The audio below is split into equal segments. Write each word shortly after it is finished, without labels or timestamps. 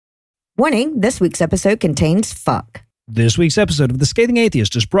Warning, this week's episode contains fuck. This week's episode of The Scathing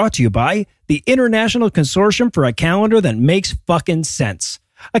Atheist is brought to you by the International Consortium for a Calendar That Makes Fucking Sense.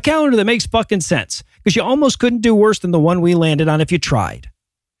 A calendar that makes fucking sense, because you almost couldn't do worse than the one we landed on if you tried.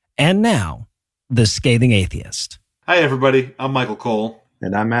 And now, The Scathing Atheist. Hi everybody, I'm Michael Cole.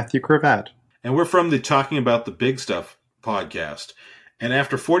 And I'm Matthew Cravat. And we're from the Talking About the Big Stuff podcast. And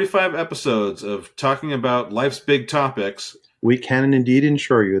after 45 episodes of talking about life's big topics, we can indeed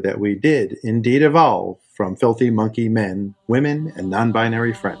assure you that we did indeed evolve from filthy monkey men, women, and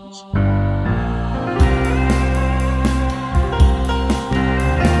non-binary friends.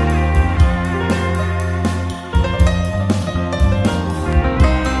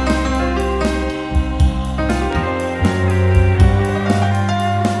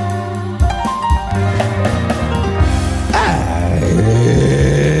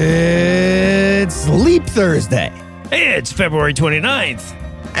 It's Leap Thursday. It's February 29th.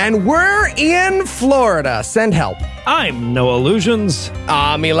 And we're in Florida. Send help. I'm Noah Lugeons.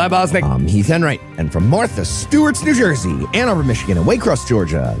 I'm Eli Bosnick. I'm Heath Enright. And from Martha Stewart's, New Jersey, Ann Arbor, Michigan, and Waycross,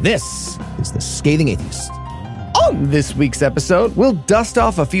 Georgia, this is The Scathing Atheist. On this week's episode, we'll dust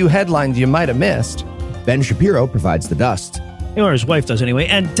off a few headlines you might have missed. Ben Shapiro provides the dust. Or his wife does anyway.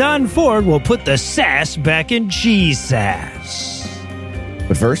 And Don Ford will put the sass back in G-sass.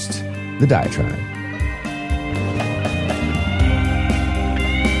 But first, the diatribe.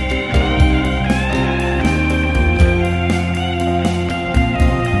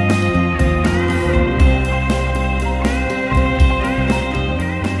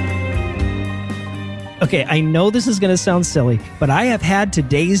 Okay, I know this is going to sound silly, but I have had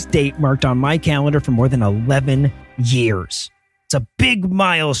today's date marked on my calendar for more than 11 years. It's a big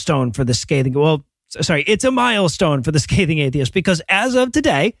milestone for the Scathing... Well, sorry, it's a milestone for the Scathing Atheist because as of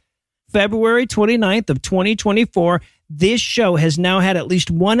today, February 29th of 2024, this show has now had at least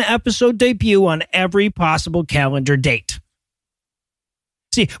one episode debut on every possible calendar date.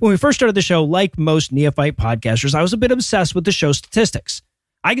 See, when we first started the show, like most neophyte podcasters, I was a bit obsessed with the show's statistics.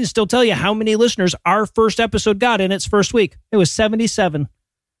 I can still tell you how many listeners our first episode got in its first week. It was 77.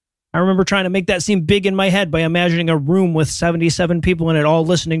 I remember trying to make that seem big in my head by imagining a room with 77 people in it all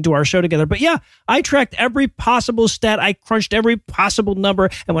listening to our show together. But yeah, I tracked every possible stat. I crunched every possible number.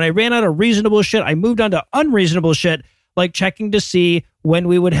 And when I ran out of reasonable shit, I moved on to unreasonable shit, like checking to see when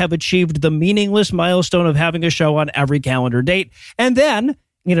we would have achieved the meaningless milestone of having a show on every calendar date. And then,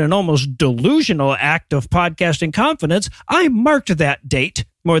 in an almost delusional act of podcasting confidence, I marked that date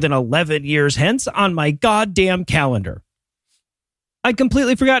more than 11 years hence on my goddamn calendar. I'd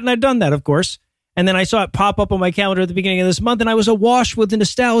completely forgotten I'd done that, of course. And then I saw it pop up on my calendar at the beginning of this month, and I was awash with the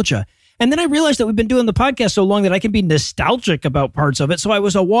nostalgia. And then I realized that we've been doing the podcast so long that I can be nostalgic about parts of it, so I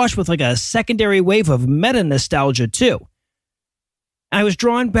was awash with like a secondary wave of meta-nostalgia, too. I was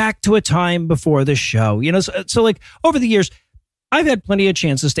drawn back to a time before the show. You know, so like over the years, I've had plenty of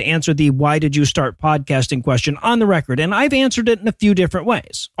chances to answer the why did you start podcasting question on the record, and I've answered it in a few different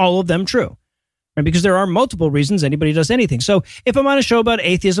ways, all of them true. Right? Because there are multiple reasons anybody does anything. So if I'm on a show about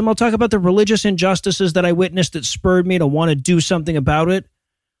atheism, I'll talk about the religious injustices that I witnessed that spurred me to want to do something about it.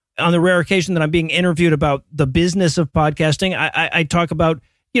 On the rare occasion that I'm being interviewed about the business of podcasting, I talk about,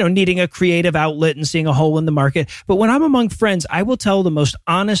 you know, needing a creative outlet and seeing a hole in the market. But when I'm among friends, I will tell the most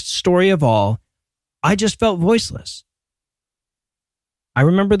honest story of all. I just felt voiceless. I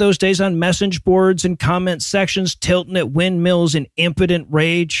remember those days on message boards and comment sections, tilting at windmills in impotent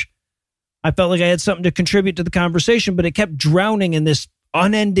rage. I felt like I had something to contribute to the conversation, but it kept drowning in this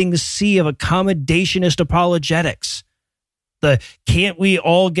unending sea of accommodationist apologetics. The can't we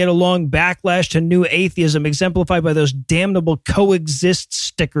all get along backlash to new atheism exemplified by those damnable coexist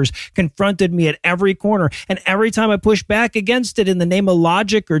stickers confronted me at every corner. And every time I pushed back against it in the name of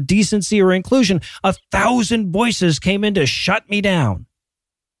logic or decency or inclusion, 1,000 voices came in to shut me down.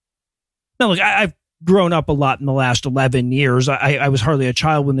 Now, look, I've grown up a lot in the last 11 years. I was hardly a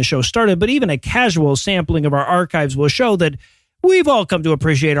child when the show started, but even a casual sampling of our archives will show that we've all come to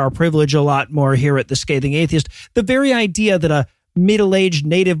appreciate our privilege a lot more here at The Scathing Atheist. The very idea that a middle-aged,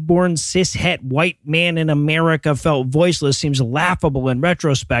 native-born, cis-het white man in America felt voiceless seems laughable in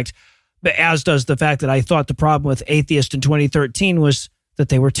retrospect, but as does the fact that I thought the problem with atheists in 2013 was that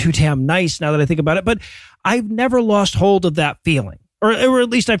they were too damn nice now that I think about it. But I've never lost hold of that feeling. Or at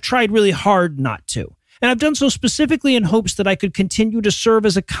least I've tried really hard not to. And I've done so specifically in hopes that I could continue to serve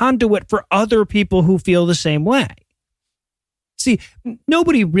as a conduit for other people who feel the same way. See,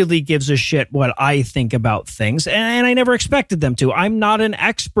 nobody really gives a shit what I think about things, and I never expected them to. I'm not an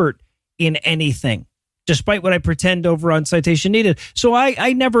expert in anything. despite what I pretend over on Citation Needed. So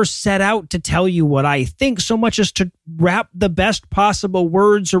I never set out to tell you what I think so much as to wrap the best possible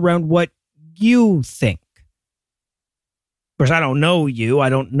words around what you think. Of course, I don't know you. I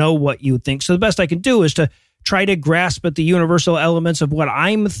don't know what you think. So the best I can do is to try to grasp at the universal elements of what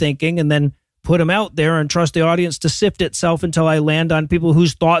I'm thinking and then put them out there and trust the audience to sift itself until I land on people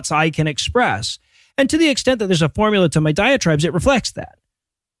whose thoughts I can express. And to the extent that there's a formula to my diatribes, it reflects that.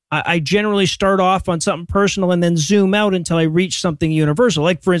 I generally start off on something personal and then zoom out until I reach something universal.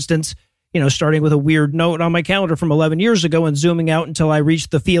 Like, for instance, starting with a weird note on my calendar from 11 years ago and zooming out until I reach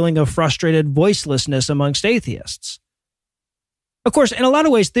the feeling of frustrated voicelessness amongst atheists. Of course, in a lot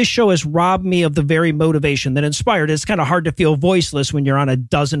of ways, this show has robbed me of the very motivation that inspired it. It's kind of hard to feel voiceless when you're on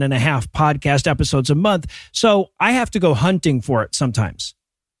 12.5 podcast episodes a month. So I have to go hunting for it sometimes.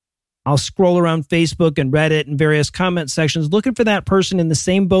 I'll scroll around Facebook and Reddit and various comment sections looking for that person in the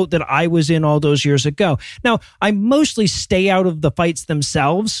same boat that I was in all those years ago. Now, I mostly stay out of the fights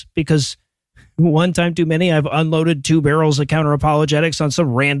themselves because one time too many, I've unloaded 2 barrels of counter-apologetics on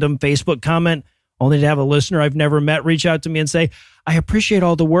some random Facebook comment, only to have a listener I've never met reach out to me and say, I appreciate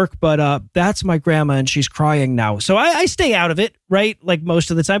all the work, but that's my grandma and she's crying now. So I stay out of it, right? Like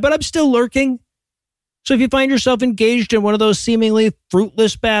most of the time, but I'm still lurking. So if you find yourself engaged in one of those seemingly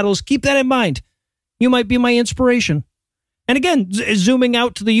fruitless battles, keep that in mind. You might be my inspiration. And again, zooming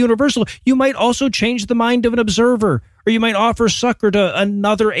out to the universal, you might also change the mind of an observer, or you might offer succor to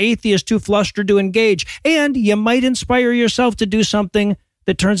another atheist too flustered to engage, and you might inspire yourself to do something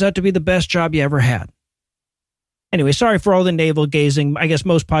that turns out to be the best job you ever had. Anyway, sorry for all the navel gazing. I guess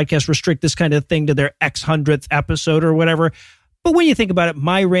most podcasts restrict this kind of thing to their X 100th episode or whatever. But when you think about it,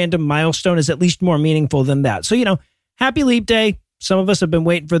 my random milestone is at least more meaningful than that. So, happy Leap Day. Some of us have been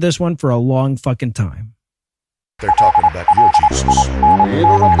waiting for this one for a long fucking time. They're talking about your Jesus. We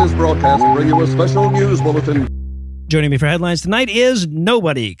interrupt this broadcast to bring you a special news bulletin. Joining me for headlines tonight is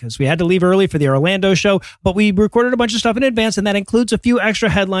nobody, because we had to leave early for the Orlando show, but we recorded a bunch of stuff in advance, and that includes a few extra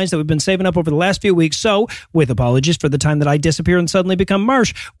headlines that we've been saving up over the last few weeks. So, with apologies for the time that I disappear and suddenly become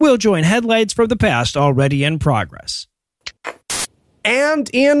Marsh, we'll join headlines from the past already in progress. And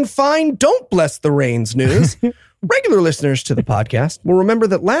in fine Don't Bless the Rains news, regular listeners to the podcast will remember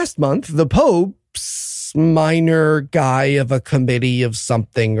that last month, the Pope's minor guy of a committee of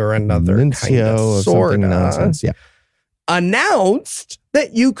something or another, announced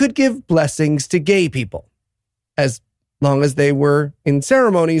that you could give blessings to gay people as long as they were in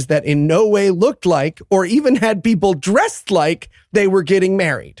ceremonies that in no way looked like or even had people dressed like they were getting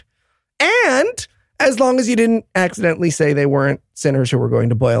married. And as long as you didn't accidentally say they weren't sinners who were going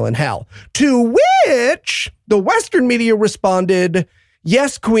to boil in hell. To which the Western media responded,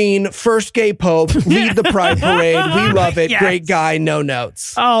 yes, Queen, first gay pope, lead the pride parade. We love it. Yes. Great guy, no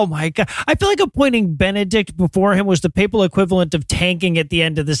notes. Oh, my God. I feel like appointing Benedict before him was the papal equivalent of tanking at the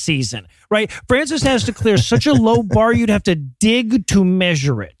end of the season, right? Francis has to clear such a low bar, you'd have to dig to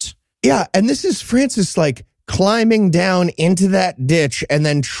measure it. Yeah, and this is Francis, climbing down into that ditch and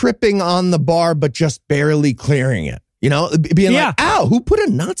then tripping on the bar, but just barely clearing it. Being like, ow, who put a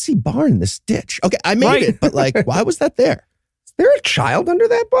Nazi bar in this ditch? Okay, I made it, but why was that there? Is there a child under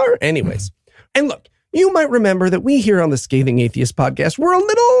that bar? Anyways. And look, you might remember that we here on the Scathing Atheist podcast were a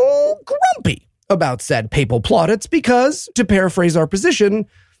little grumpy about said papal plaudits because, to paraphrase our position,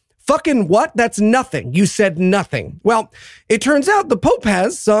 fucking what? That's nothing. You said nothing. Well, it turns out the Pope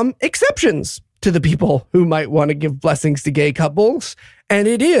has some exceptions to the people who might want to give blessings to gay couples, and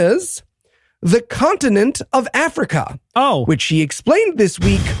it is the continent of Africa. Oh. Which he explained this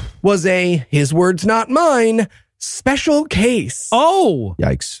week was a, his words not mine, special case. Oh.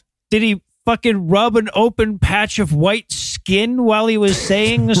 Yikes. Did he fucking rub an open patch of white skin while he was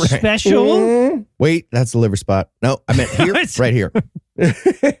saying special? Wait, that's the liver spot. No, I meant here, right here.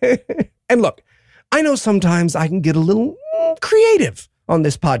 And look, I know sometimes I can get a little creative on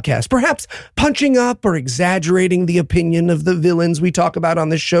this podcast, perhaps punching up or exaggerating the opinion of the villains we talk about on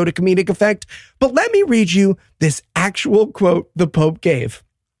this show to comedic effect. But let me read you this actual quote the Pope gave.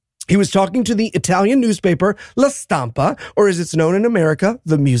 He was talking to the Italian newspaper La Stampa, or as it's known in America,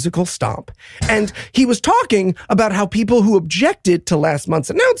 the musical Stomp. And he was talking about how people who objected to last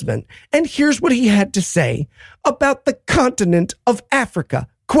month's announcement. And here's what he had to say about the continent of Africa.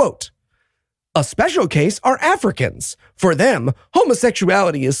 Quote, a special case are Africans. For them,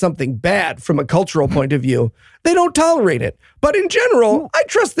 homosexuality is something bad from a cultural point of view. They don't tolerate it. But in general, I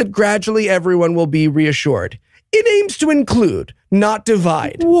trust that gradually everyone will be reassured. It aims to include, not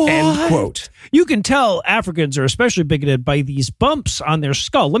divide. What? End quote. You can tell Africans are especially bigoted by these bumps on their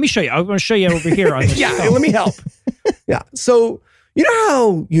skull. Let me show you. I'm going to show you over here on the skull. Let me help. Yeah. So You know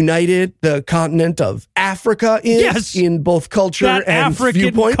how united the continent of Africa is Yes. in both culture That and African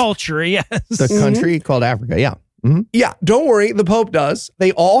viewpoint? culture, yes. The country called Africa, yeah. Mm-hmm. Yeah, don't worry, the Pope does.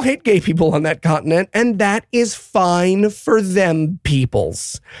 They all hate gay people on that continent, and that is fine for them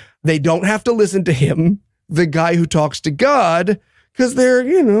peoples. They don't have to listen to him, the guy who talks to God, because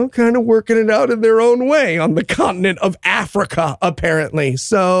they're, kind of working it out in their own way on the continent of Africa, apparently.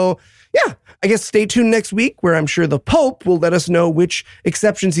 So, yeah, I guess stay tuned next week, where I'm sure the Pope will let us know which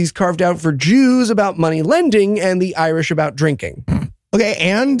exceptions he's carved out for Jews about money lending and the Irish about drinking. Okay,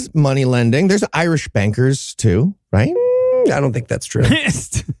 and money lending. There's Irish bankers too, right? I don't think that's true. I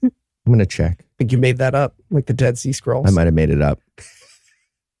I'm going to check. think you made that up, like the Dead Sea Scrolls. I might have made it up.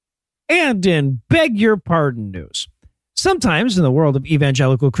 And in Beg Your Pardon news. Sometimes in the world of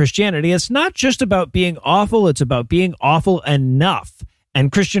evangelical Christianity, it's not just about being awful, it's about being awful enough.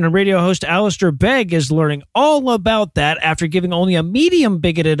 And Christian and radio host Alistair Begg is learning all about that after giving only a medium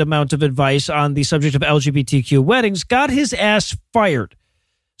bigoted amount of advice on the subject of LGBTQ weddings, got his ass fired.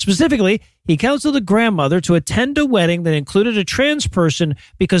 Specifically, he counseled a grandmother to attend a wedding that included a trans person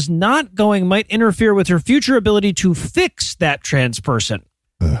because not going might interfere with her future ability to fix that trans person.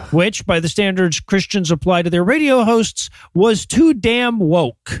 Which, by the standards Christians apply to their radio hosts, was too damn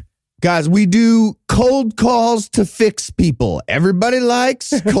woke. Guys, we do cold calls to fix people. Everybody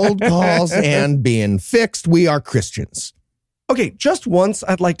likes cold calls and being fixed. We are Christians. Okay, just once,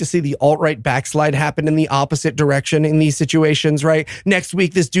 I'd like to see the alt-right backslide happen in the opposite direction in these situations, right? Next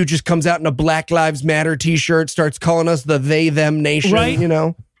week, this dude just comes out in a Black Lives Matter t-shirt, starts calling us the they-them nation, Right.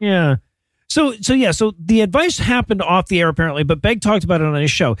 Yeah. So the advice happened off the air, apparently, but Begg talked about it on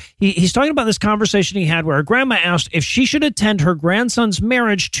his show. He's talking about this conversation he had where her grandma asked if she should attend her grandson's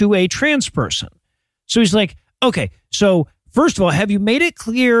marriage to a trans person. So he's like, okay, so first of all, have you made it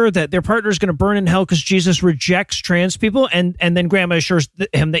clear that their partner is going to burn in hell because Jesus rejects trans people? And then grandma assures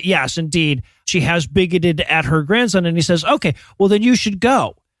him that, yes, indeed, she has bigoted at her grandson. And he says, okay, well, then you should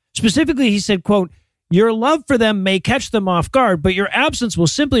go. Specifically, he said, quote, your love for them may catch them off guard, but your absence will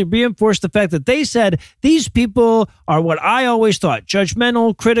simply reinforce the fact that they said these people are what I always thought,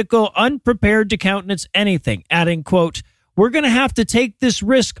 judgmental, critical, unprepared to countenance anything, adding, quote, we're going to have to take this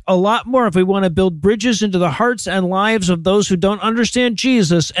risk a lot more if we want to build bridges into the hearts and lives of those who don't understand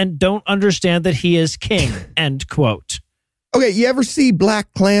Jesus and don't understand that he is king, end quote. Okay, you ever see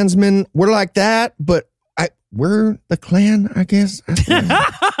Black Klansmen? We're like that, but we're the Klan, I guess.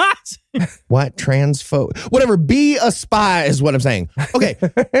 What? Transphobe? Whatever. Be a spy is what I'm saying. Okay,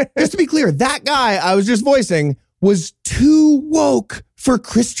 just to be clear, that guy I was just voicing was too woke for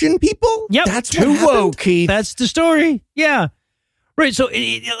Christian people? Yep. That's too woke, Keith. That's the story. Yeah. Right. So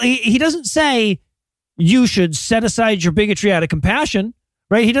he doesn't say you should set aside your bigotry out of compassion.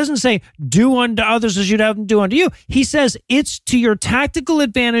 Right? He doesn't say, do unto others as you'd have them do unto you. He says it's to your tactical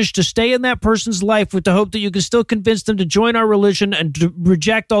advantage to stay in that person's life with the hope that you can still convince them to join our religion and to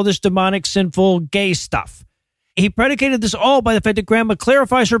reject all this demonic, sinful, gay stuff. He predicated this all by the fact that grandma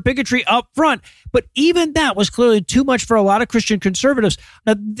clarifies her bigotry up front. But even that was clearly too much for a lot of Christian conservatives.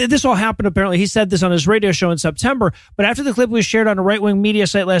 Now, this all happened, apparently. He said this on his radio show in September. But after the clip was shared on a right-wing media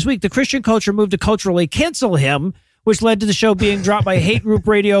site last week, the Christian culture moved to culturally cancel him, which led to the show being dropped by hate group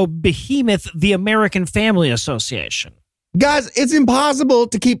radio behemoth, the American Family Association. Guys, it's impossible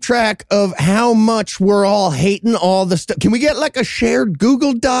to keep track of how much we're all hating all the stuff. Can we get like a shared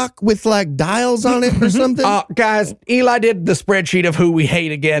Google Doc with like dials on it or something? Guys, Eli did the spreadsheet of who we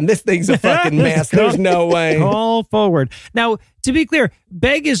hate again. This thing's a fucking mess. There's no way. All forward. Now, to be clear,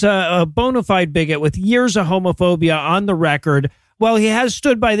 Begg is a bona fide bigot with years of homophobia on the record. While he has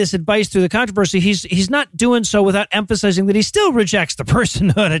stood by this advice through the controversy, he's not doing so without emphasizing that he still rejects the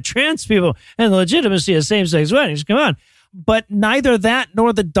personhood of trans people and the legitimacy of same-sex weddings. Come on. But neither that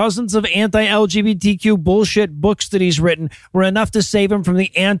nor the dozens of anti-LGBTQ bullshit books that he's written were enough to save him from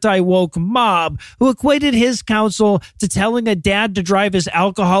the anti-woke mob who equated his counsel to telling a dad to drive his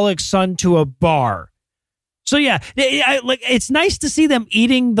alcoholic son to a bar. So yeah, it's nice to see them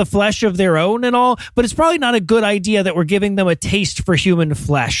eating the flesh of their own and all, but it's probably not a good idea that we're giving them a taste for human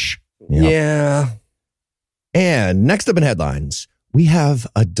flesh. Yep. Yeah. And next up in headlines, we have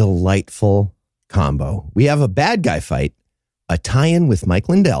a delightful combo. We have a bad guy fight, a tie-in with Mike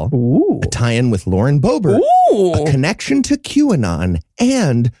Lindell, Ooh. a tie-in with Lauren Boebert, Ooh. a connection to QAnon,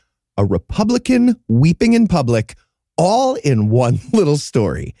 and a Republican weeping in public, all in one little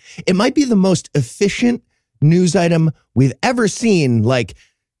story. It might be the most efficient news item we've ever seen, like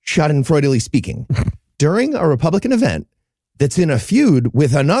schadenfreudigly speaking. During a Republican event that's in a feud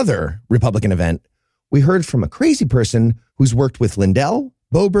with another Republican event, we heard from a crazy person who's worked with Lindell,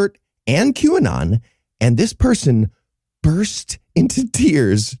 Boebert, and QAnon, and this person burst into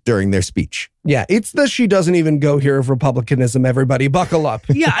tears during their speech. Yeah, it's the she doesn't even go here of republicanism, everybody. Buckle up.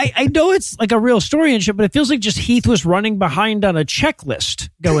 Yeah, I know it's like a real story and shit, but it feels like just Heath was running behind on a checklist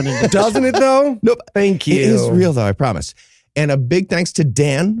going into this. Doesn't it, though? Nope. Thank you. It is real, though, I promise. And a big thanks to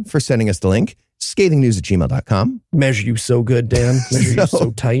Dan for sending us the link, scathingnews@gmail.com. Measure you so good, Dan. Measure you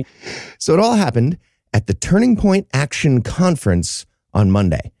so tight. So it all happened at the Turning Point Action Conference on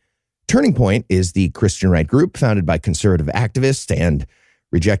Monday. Turning Point is the Christian right group founded by conservative activists and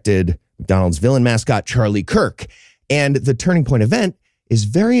rejected McDonald's villain mascot Charlie Kirk. And the Turning Point event is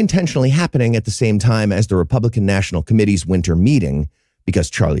very intentionally happening at the same time as the Republican National Committee's winter meeting because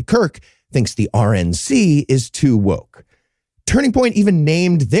Charlie Kirk thinks the RNC is too woke. Turning Point even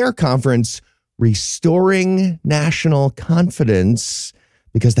named their conference Restoring National Confidence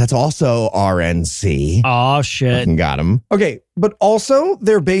because that's also RNC. Oh, shit. Fucking got him. Okay, but also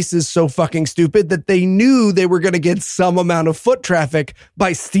their base is so fucking stupid that they knew they were going to get some amount of foot traffic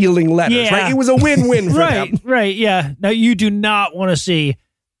by stealing letters, Yeah. right? It was a win-win for them. Right, yeah. Now, you do not want to see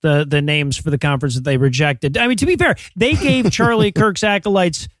the names for the conference that they rejected. I mean, to be fair, they gave Charlie Kirk's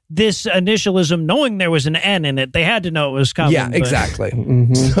acolytes this initialism knowing there was an N in it. They had to know it was coming. Yeah, but- exactly.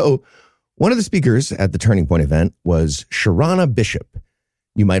 Mhm. So one of the speakers at the Turning Point event was Sharana Bishop.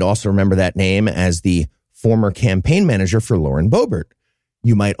 You might also remember that name as the former campaign manager for Lauren Boebert.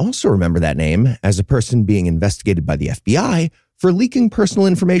 You might also remember that name as a person being investigated by the FBI for leaking personal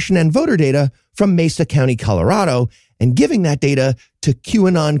information and voter data from Mesa County, Colorado, and giving that data to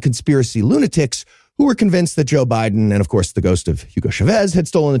QAnon conspiracy lunatics who were convinced that Joe Biden and, of course, the ghost of Hugo Chavez had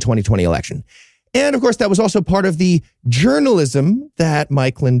stolen the 2020 election. And, of course, that was also part of the journalism that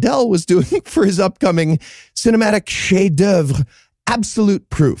Mike Lindell was doing for his upcoming cinematic chef-d'oeuvre, Absolute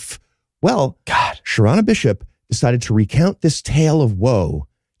Proof. Well, Sharana Bishop decided to recount this tale of woe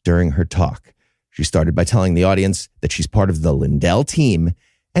during her talk. She started by telling the audience that she's part of the Lindell team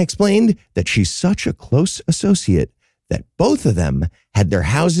and explained that she's such a close associate that both of them had their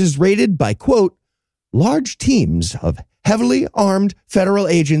houses raided by, quote, large teams of heavily armed federal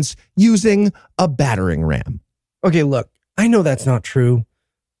agents using a battering ram. Okay, look, I know that's not true,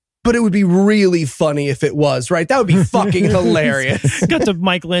 but it would be really funny if it was, right? That would be fucking hilarious. Got the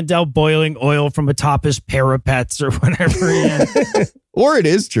Mike Lindell boiling oil from atop his parapets or whatever. Yeah. Or it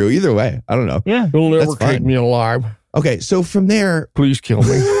is true. Either way. I don't know. Yeah. You'll never That's fine. keep me alive. Okay, so from there, Please kill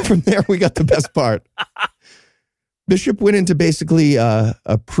me. from there, we got the best part. Bishop went into basically a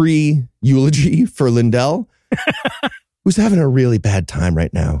pre-eulogy for Lindell, who's having a really bad time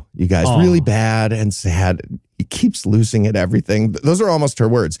right now, you guys. Aw. Really bad and sad. He keeps losing at everything. Those are almost her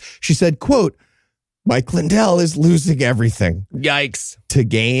words. She said, quote, Mike Lindell is losing everything. Yikes. To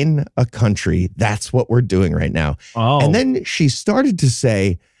gain a country, that's what we're doing right now. Oh. And then she started to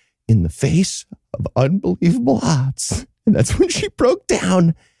say, in the face of unbelievable odds. And that's when she broke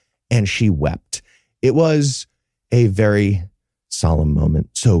down and she wept. It was a very solemn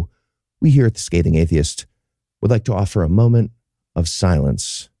moment. So we here at the Scathing Atheist would like to offer a moment of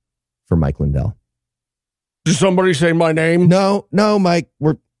silence for Mike Lindell. Did somebody say my name? No, Mike,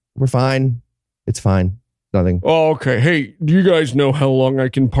 we're fine. It's fine. Nothing. Oh, okay. Hey, do you guys know how long I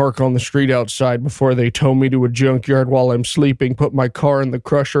can park on the street outside before they tow me to a junkyard while I'm sleeping, put my car in the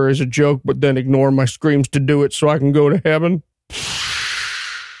crusher as a joke, but then ignore my screams to do it so I can go to heaven?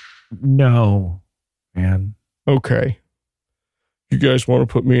 No, man. Okay. You guys want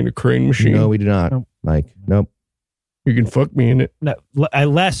to put me in a crane machine? No, we do not, Nope. Mike. Nope. You can fuck me in it. No,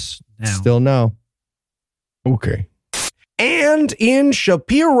 less now. Still no. Okay. And in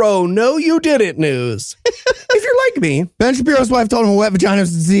Shapiro, no you didn't news. If you're like me, Ben Shapiro's wife told him a wet vagina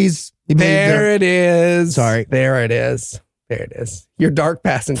was a disease. He believed her. there it is. Sorry. There it is. There it is. Your dark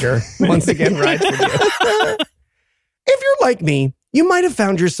passenger once again rides with you. If you're like me, you might have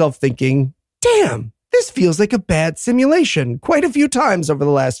found yourself thinking, damn, this feels like a bad simulation quite a few times over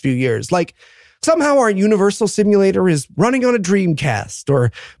the last few years. Like somehow our universal simulator is running on a Dreamcast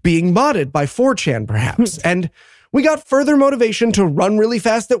or being modded by 4chan perhaps. And we got further motivation to run really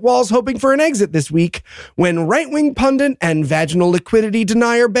fast at walls hoping for an exit this week when right-wing pundit and vaginal liquidity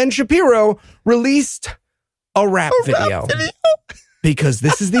denier Ben Shapiro released a rap video. Because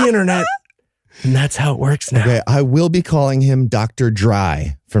this is the internet and that's how it works now. Okay, I will be calling him Dr.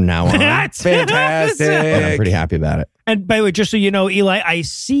 Dry from now on. That's Fantastic. And I'm pretty happy about it. And by the way, just so you know, Eli, I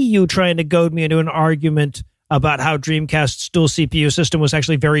see you trying to goad me into an argument about how Dreamcast's dual CPU system was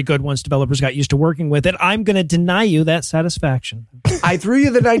actually very good once developers got used to working with it. I'm going to deny you that satisfaction. I threw you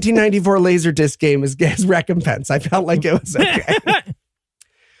the 1994 Laserdisc game as recompense. I felt like it was okay.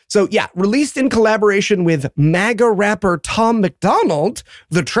 So yeah, released in collaboration with MAGA rapper Tom McDonald,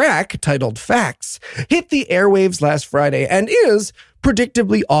 the track, titled Facts, hit the airwaves last Friday and is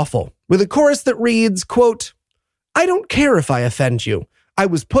predictably awful, with a chorus that reads, quote, "I don't care if I offend you. I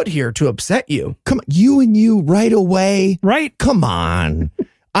was put here to upset you." Come on, you and you right away. Right? Come on.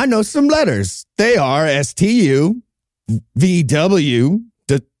 I know some letters. They are STU, VW.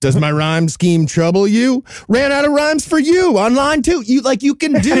 Does my rhyme scheme trouble you? Ran out of rhymes for you online too. You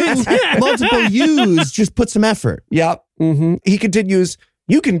can do multiple U's. Just put some effort. Yeah. Mm-hmm. He continues,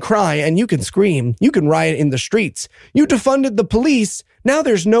 "You can cry and you can scream. You can riot in the streets. You defunded the police. Now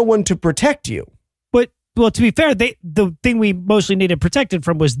there's no one to protect you." Well, to be fair, the thing we mostly needed protected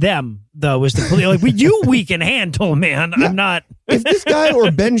from was them, though, was the police. Like, we can handle, man. Yeah. I'm not. If this guy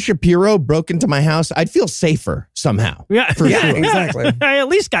or Ben Shapiro broke into my house, I'd feel safer somehow. Yeah, for sure. Exactly. I at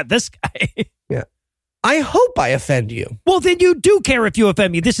least got this guy. Yeah. I hope I offend you. Well, then you do care if you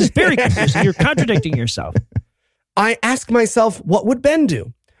offend me. This is very confusing. You're contradicting yourself. I ask myself, what would Ben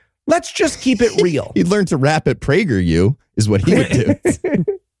do? Let's just keep it real. He'd learn to rap at PragerU, is what he would do.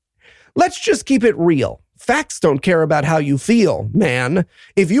 Let's just keep it real. Facts don't care about how you feel, man.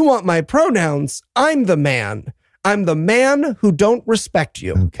 If you want my pronouns, I'm the man. I'm the man who don't respect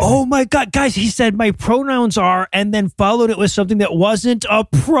you. Okay. Oh my God, guys, he said my pronouns are, and then followed it with something that wasn't a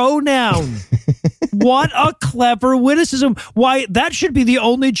pronoun. What a clever witticism. Why, that should be the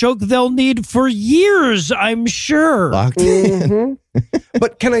only joke they'll need for years, I'm sure. Locked in.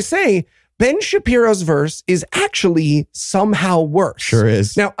 But can I say, Ben Shapiro's verse is actually somehow worse. Sure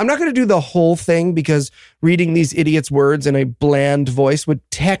is. Now, I'm not going to do the whole thing because reading these idiots' words in a bland voice would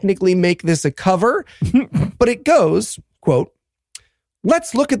technically make this a cover. But it goes, quote,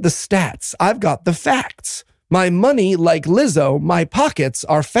 "Let's look at the stats. I've got the facts. My money, like Lizzo, my pockets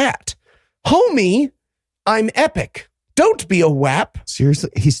are fat. Homie, I'm epic. Don't be a whap."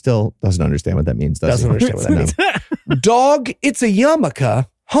 Seriously? He still doesn't understand what that means, does Doesn't he? understand what that means. "Dog, it's a yarmulke.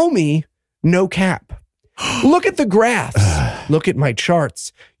 Homie, no cap. Look at the graphs. Look at my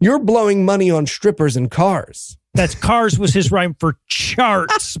charts. You're blowing money on strippers and cars." That's cars was his rhyme for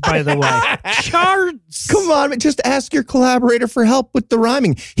charts, by the way. Charts. Come on, just ask your collaborator for help with the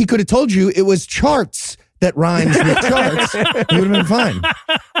rhyming. He could have told you it was charts that rhymes with charts. You would have been fine.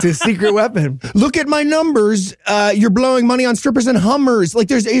 It's a secret weapon. Look at my numbers. You're blowing money on strippers and Hummers. Like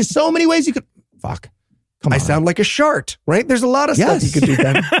there's so many ways you could. Fuck. Come on. I sound like a shart, right? There's a lot of stuff Yes. you could do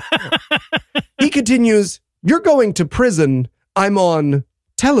then. He continues, "You're going to prison. I'm on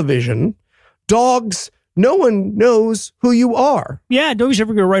television. Dogs, no one knows who you are." Yeah, nobody's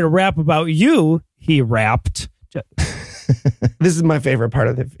ever going to write a rap about you, he rapped. This is my favorite part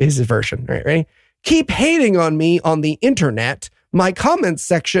of his version. All right, ready? "Keep hating on me on the internet. My comments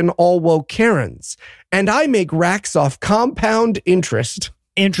section all woke Karens. And I make racks off compound interest."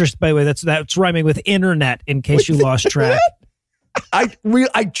 Interest, by the way, that's rhyming with internet, in case you lost track.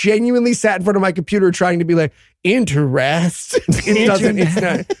 I genuinely sat in front of my computer trying to be like, interest.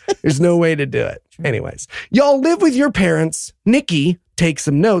 There's no way to do it. Anyways, "Y'all live with your parents. Nikki, take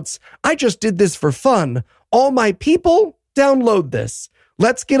some notes. I just did this for fun. All my people, download this.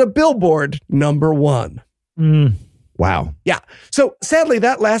 Let's get a billboard #1. Wow. Yeah. So sadly,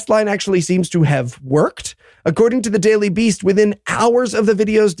 that last line actually seems to have worked. According to the Daily Beast, within hours of the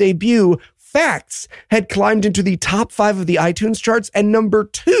video's debut, Facts had climbed into the top 5 of the iTunes charts and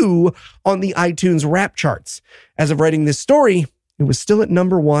 #2 on the iTunes rap charts. As of writing this story, it was still at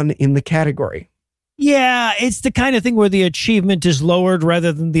 #1 in the category. Yeah, it's the kind of thing where the achievement is lowered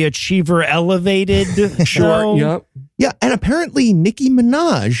rather than the achiever elevated. Sure. Yep. Yeah, and apparently Nicki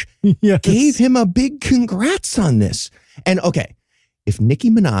Minaj gave him a big congrats on this. And okay, if Nicki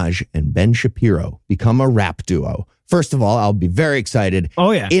Minaj and Ben Shapiro become a rap duo, first of all, I'll be very excited.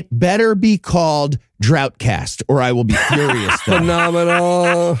 Oh, yeah. It better be called Droughtcast, or I will be furious.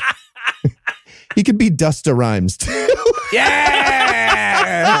 Phenomenal. He could be Dusta Rhymes, too.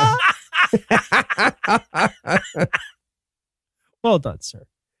 Yeah! Well done, sir.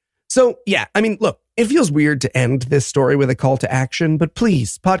 So, yeah, I mean, look, it feels weird to end this story with a call to action, but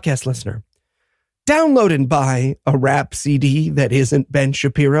please, podcast listener, download and buy a rap CD that isn't Ben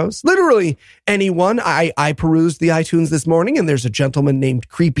Shapiro's. Literally anyone. I perused the iTunes this morning, and there's a gentleman named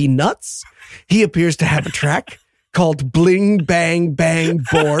Creepy Nuts. He appears to have a track called Bling Bang Bang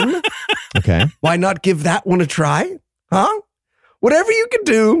Born. Okay. Why not give that one a try? Huh? Whatever you can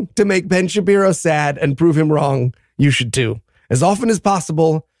do to make Ben Shapiro sad and prove him wrong, you should do. As often as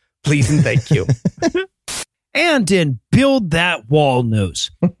possible, please and thank you. And in Build That Wall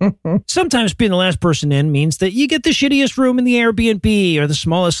news, sometimes being the last person in means that you get the shittiest room in the Airbnb or the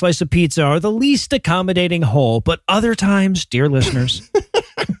smallest slice of pizza or the least accommodating hole. But other times, dear listeners,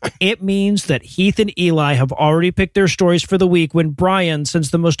 It means that Heath and Eli have already picked their stories for the week when Brian sends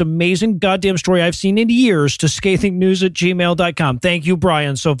the most amazing goddamn story I've seen in years to scathingnews@gmail.com. Thank you,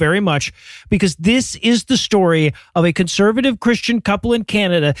 Brian, so very much, because this is the story of a conservative Christian couple in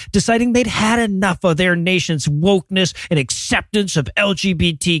Canada deciding they'd had enough of their nation's wokeness and acceptance of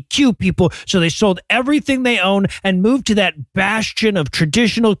LGBTQ people, so they sold everything they own and moved to that bastion of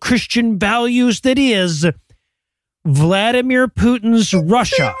traditional Christian values that is Vladimir Putin's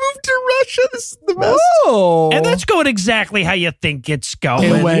Russia. They moved to Russia. This is the best. Oh. And that's going exactly how you think it's going.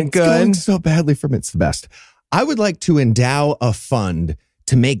 It went It's going good. so badly for me. It's the best. I would like to endow a fund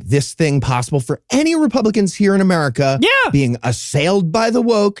to make this thing possible for any Republicans here in America being assailed by the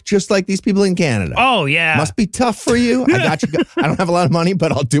woke, just like these people in Canada. Oh, yeah. Must be tough for you. I got you. I don't have a lot of money,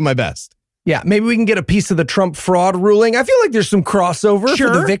 but I'll do my best. Yeah, maybe we can get a piece of the Trump fraud ruling. I feel like there's some crossover for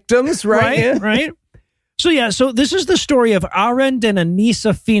the victims, right? Right, Yeah. right. So this is the story of Arend and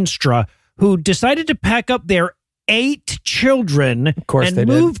Anissa Feenstra, who decided to pack up their 8 children and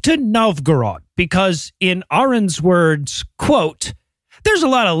move to Novgorod because, in Arend's words, quote, there's a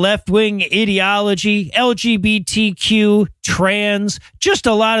lot of left-wing ideology, LGBTQ, trans, just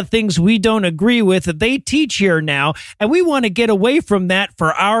a lot of things we don't agree with that they teach here now, and we want to get away from that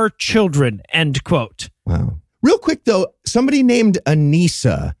for our children, end quote. Wow. Real quick, though, somebody named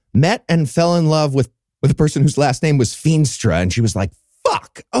Anissa met and fell in love with a person whose last name was Feenstra, and she was like,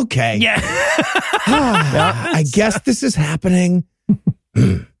 fuck, okay. Yeah. I guess this is happening.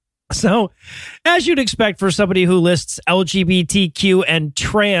 So, as you'd expect for somebody who lists LGBTQ and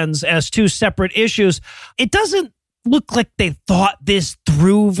trans as 2 separate issues, it doesn't look like they thought this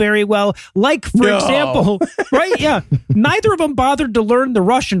through very well. Like, for example, right? Yeah. Neither of them bothered to learn the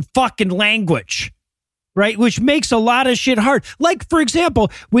Russian fucking language. Right, which makes a lot of shit hard. Like, for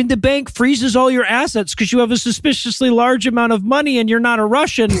example, when the bank freezes all your assets because you have a suspiciously large amount of money and you're not a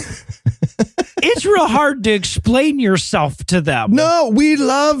Russian, it's real hard to explain yourself to them. No, we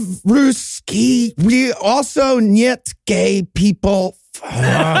love Ruski. We also niet gay people.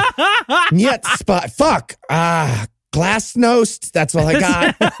 Niet spot. Fuck. Glasnost. That's all I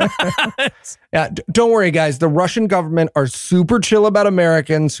got. Yeah, don't worry, guys. The Russian government are super chill about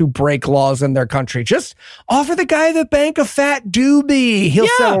Americans who break laws in their country. Just offer the guy the bank a fat doobie. He'll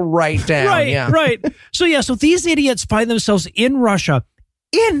settle right down. Right. So these idiots find themselves in Russia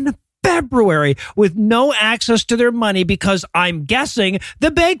in February with no access to their money because I'm guessing the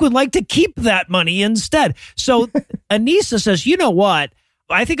bank would like to keep that money instead. So Anissa says, you know what?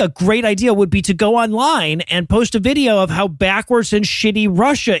 I think a great idea would be to go online and post a video of how backwards and shitty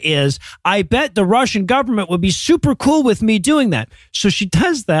Russia is. I bet the Russian government would be super cool with me doing that. So she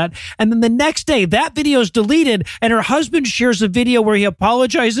does that. And then the next day, that video is deleted and her husband shares a video where he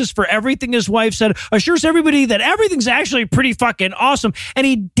apologizes for everything his wife said, assures everybody that everything's actually pretty fucking awesome. And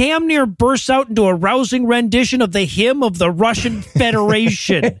he damn near bursts out into a rousing rendition of the hymn of the Russian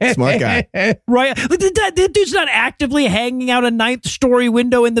Federation. Smart guy. Right? The dude's not actively hanging out a 9th story window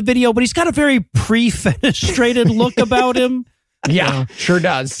in the video, but he's got a very pre-fenestrated look about him. Yeah, sure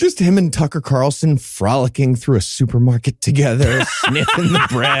does. Just him and Tucker Carlson frolicking through a supermarket together, sniffing the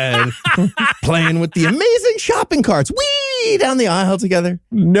bread, playing with the amazing shopping carts, wee down the aisle together.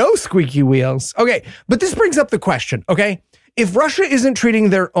 No squeaky wheels. Okay, but this brings up the question, okay? If Russia isn't treating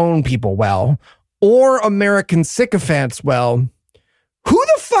their own people well, or American sycophants well, who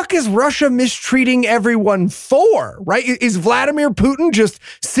the fuck is Russia mistreating everyone for, right? Is Vladimir Putin just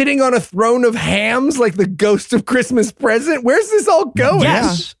sitting on a throne of hams like the ghost of Christmas present? Where's this all going?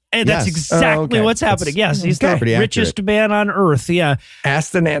 Yes. And that's exactly what's happening. Yes, he's the richest man on earth. Yeah.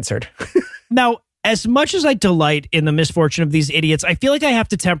 Asked and answered. Now, as much as I delight in the misfortune of these idiots, I feel like I have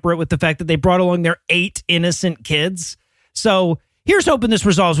to temper it with the fact that they brought along their 8 innocent kids. So here's hoping this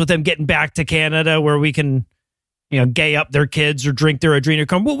resolves with them getting back to Canada where we can, gay up their kids or drink their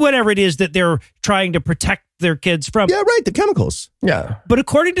adrenochrome, whatever it is that they're trying to protect their kids from. Yeah, right. The chemicals. Yeah. But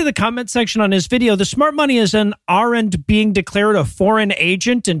according to the comment section on his video, the smart money is in Arend being declared a foreign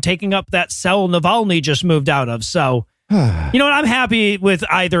agent and taking up that cell Navalny just moved out of. So, you know what? I'm happy with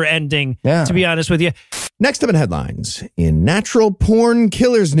either ending, to be honest with you. Next up in headlines, in natural porn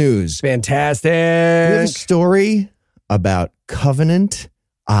killers news. Fantastic. We have a story about Covenant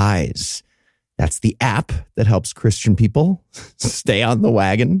Eyes. That's the app that helps Christian people stay on the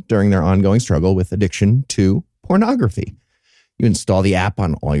wagon during their ongoing struggle with addiction to pornography. You install the app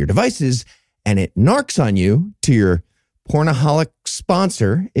on all your devices, and it narcs on you to your pornaholic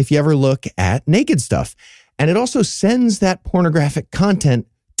sponsor if you ever look at naked stuff. And it also sends that pornographic content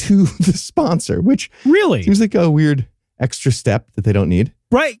to the sponsor, which really seems like a weird extra step that they don't need.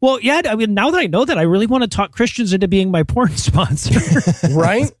 Right. Well, yeah, I mean, now that I know that, I really want to talk Christians into being my porn sponsor.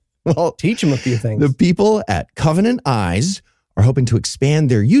 Right? Well, teach them a few things. The people at Covenant Eyes are hoping to expand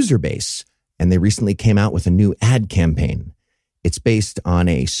their user base, and they recently came out with a new ad campaign. It's based on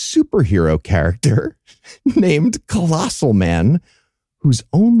a superhero character named Colossal Man, whose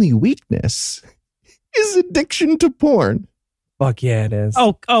only weakness is addiction to porn. Fuck yeah, it is.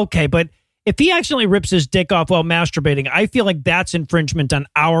 Oh, okay, but if he accidentally rips his dick off while masturbating, I feel like that's infringement on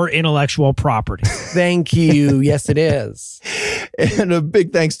our intellectual property. Thank you. Yes, it is. And a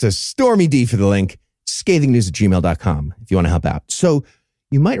big thanks to Stormy D for the link, scathingnews@gmail.com, if you want to help out. So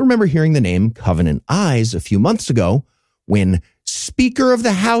you might remember hearing the name Covenant Eyes a few months ago when Speaker of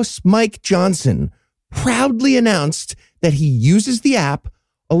the House Mike Johnson proudly announced that he uses the app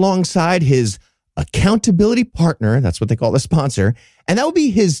alongside his accountability partner, that's what they call the sponsor, and that would be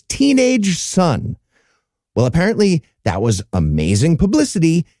his teenage son. Well, apparently that was amazing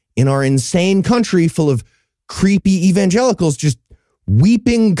publicity in our insane country full of creepy evangelicals just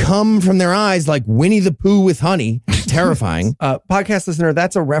weeping cum from their eyes like Winnie the Pooh with honey. Terrifying. Podcast listener,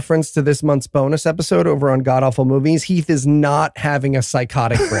 that's a reference to this month's bonus episode over on GodAwfulMovies. Heath is not having a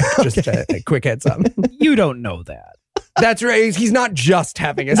psychotic break. Just a quick heads up. You don't know that. That's right. He's not just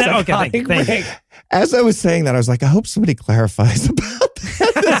having a psychotic break. As I was saying that, I was like, I hope somebody clarifies about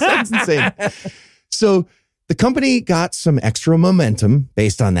that. That sounds insane. So the company got some extra momentum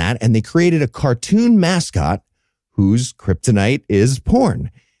based on that, and they created a cartoon mascot whose kryptonite is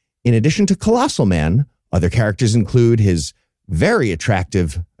porn. In addition to Colossal Man, other characters include his very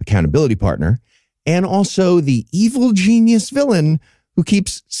attractive accountability partner and also the evil genius villain who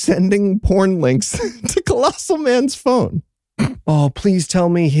keeps sending porn links to Colossal Man's phone. Oh, please tell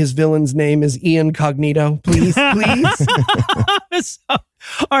me his villain's name is Ian Cognito. Please, please. So,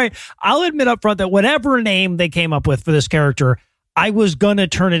 all right. I'll admit up front that whatever name they came up with for this character, I was going to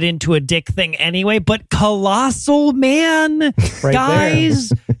turn it into a dick thing anyway, but Colossal Man, Right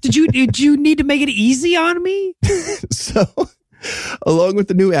guys, did you need to make it easy on me? So, along with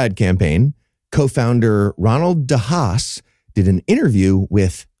the new ad campaign, co-founder Ronald DeHaas did an interview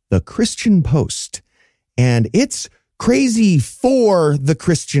with the Christian Post, and it's crazy for the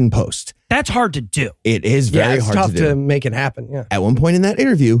Christian Post. That's hard to do. It is very it's hard tough to do. to make it happen. Yeah. At one point in that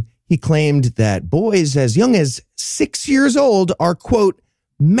interview, he claimed that boys as young as 6 years old are, quote,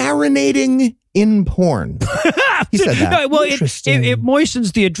 marinating in porn. He said that. Well, it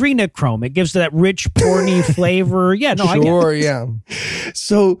moistens the adrenochrome. It gives that rich, porny flavor. Yeah, no, Sure, I get it. yeah.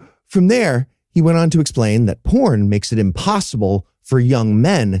 So from there, he went on to explain that porn makes it impossible for young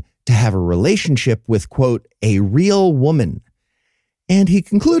men to have a relationship with, quote, a real woman. And he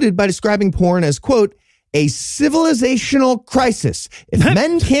concluded by describing porn as, quote, a civilizational crisis. If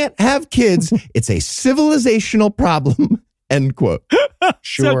men can't have kids, it's a civilizational problem, end quote.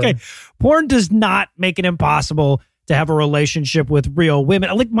 Sure. Okay. Porn does not make it impossible to have a relationship with real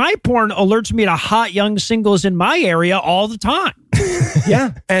women. Like, my porn alerts me to hot young singles in my area all the time.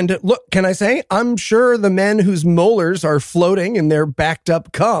 Yeah. And look, can I say, I'm sure the men whose molars are floating in their backed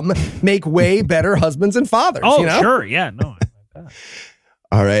up cum make way better husbands and fathers. Oh, you know? sure. Yeah, no.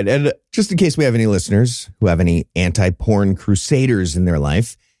 All right. And just in case we have any listeners who have any anti-porn crusaders in their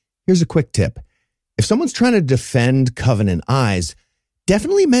life, here's a quick tip. If someone's trying to defend Covenant Eyes,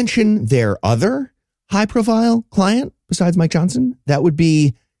 definitely mention their other high-profile client besides Mike Johnson. That would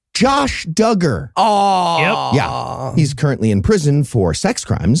be Josh Duggar. Oh, Yep. Yeah. He's currently in prison for sex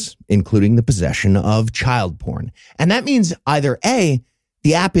crimes, including the possession of child porn. And that means either A,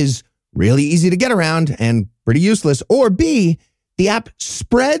 the app is really easy to get around and pretty useless, or B, the app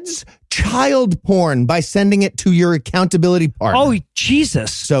spreads child porn by sending it to your accountability partner. Oh,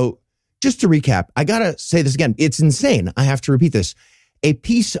 Jesus. So just to recap, I got to say this again. It's insane. I have to repeat this. A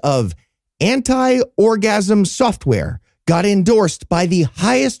piece of anti-orgasm software got endorsed by the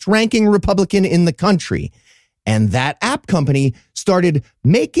highest ranking Republican in the country. And that app company started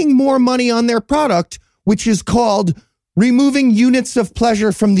making more money on their product, which is called removing units of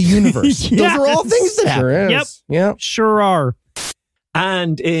pleasure from the universe. Yes. Those are all things that happen. Sure is. Yep. Yep. Sure are.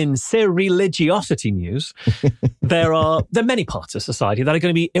 And in religiosity news, there are many parts of society that are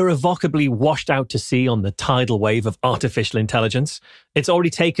going to be irrevocably washed out to sea on the tidal wave of artificial intelligence. It's already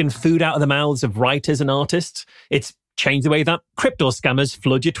taken food out of the mouths of writers and artists. It's changed the way that crypto scammers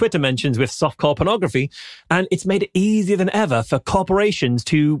flood your Twitter mentions with softcore pornography. And it's made it easier than ever for corporations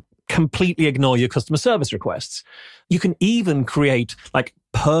to completely ignore your customer service requests. You can even create like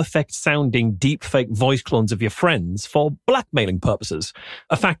perfect sounding deepfake voice clones of your friends for blackmailing purposes.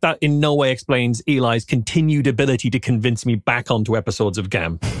 A fact that in no way explains Eli's continued ability to convince me back onto episodes of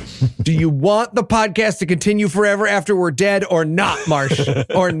GAM. Do you want the podcast to continue forever after we're dead or not, Marsh?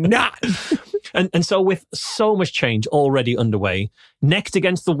 Or not? And so with so much change already underway, next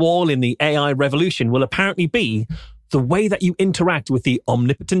against the wall in the AI revolution will apparently be the way that you interact with the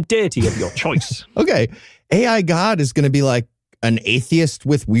omnipotent deity of your choice. Okay, AI God is going to be like an atheist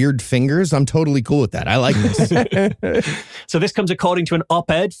with weird fingers. I'm totally cool with that. I like this. So this comes according to an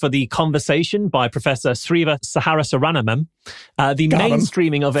op-ed for The Conversation by Professor Sriva Saharasaranamam. The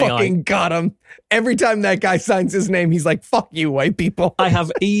mainstreaming of AI. Fucking got him. Every time that guy signs his name, he's like, fuck you, white people. I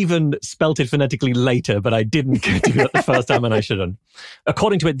have even spelt it phonetically later, but I didn't do that the first time and I shouldn't.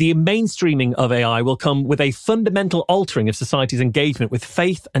 According to it, the mainstreaming of AI will come with a fundamental altering of society's engagement with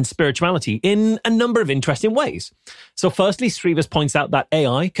faith and spirituality in a number of interesting ways. So firstly, Srivas points out that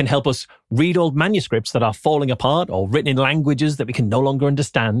AI can help us read old manuscripts that are falling apart or written in languages that we can no longer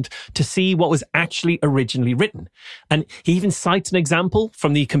understand to see what was actually originally written. And he even cites an example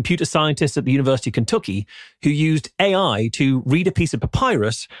from the computer scientist at the University of Kentucky who used AI to read a piece of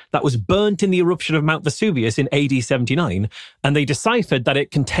papyrus that was burnt in the eruption of Mount Vesuvius in AD 79, and they deciphered that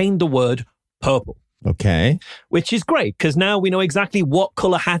it contained the word purple. Okay. Which is great, because now we know exactly what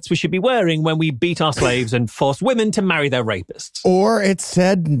colour hats we should be wearing when we beat our slaves and force women to marry their rapists. Or it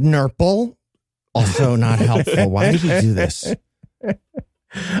said nurple. Also not helpful. Why did he do this?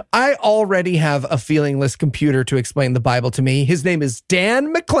 I already have a feelingless computer to explain the Bible to me. His name is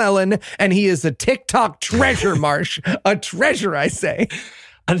Dan McClellan, and he is a TikTok treasure, Marsh. A treasure, I say.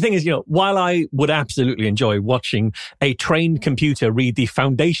 And the thing is, while I would absolutely enjoy watching a trained computer read the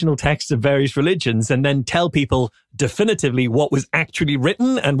foundational texts of various religions and then tell people definitively what was actually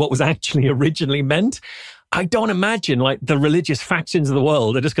written and what was actually originally meant, I don't imagine the religious factions of the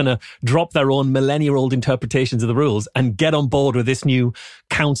world are just going to drop their own millennia-old interpretations of the rules and get on board with this new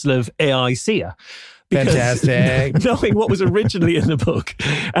Council of AI seer. Because fantastic. Knowing what was originally in the book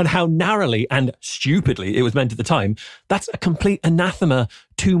and how narrowly and stupidly it was meant at the time, that's a complete anathema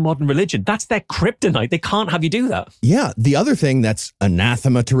to modern religion. That's their kryptonite. They can't have you do that. Yeah. The other thing that's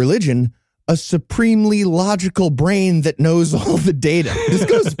anathema to religion, a supremely logical brain that knows all the data. This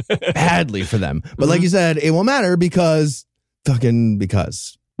goes badly for them. But like you said, it won't matter because.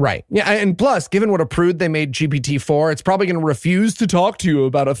 Right. Yeah. And plus, given what a prude they made GPT-4, it's probably going to refuse to talk to you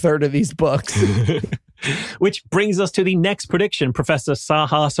about a third of these books. Which brings us to the next prediction Professor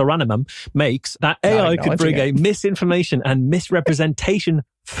Saharasaranamam makes, that AI could bring a misinformation and misrepresentation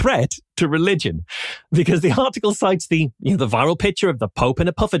threat to religion. Because the article cites the viral picture of the Pope in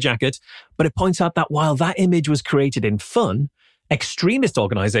a puffer jacket, but it points out that while that image was created in fun, extremist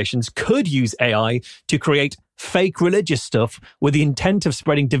organizations could use AI to create fake religious stuff with the intent of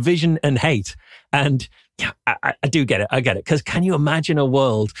spreading division and hate. And yeah, I do get it. I get it. Because can you imagine a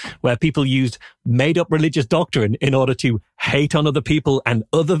world where people used made-up religious doctrine in order to hate on other people and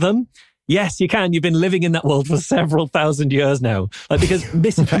other them? Yes, you can. You've been living in that world for several thousand years now. Because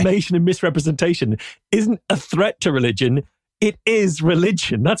misinformation and misrepresentation isn't a threat to religion. It is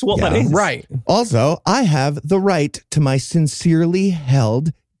religion. That's what that is. Right. Also, I have the right to my sincerely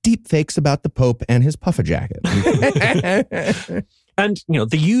held deepfakes about the Pope and his puffer jacket. And,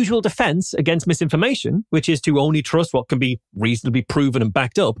 the usual defense against misinformation, which is to only trust what can be reasonably proven and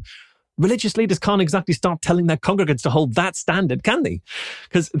backed up, religious leaders can't exactly start telling their congregants to hold that standard, can they?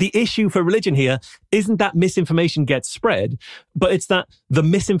 Because the issue for religion here isn't that misinformation gets spread, but it's that the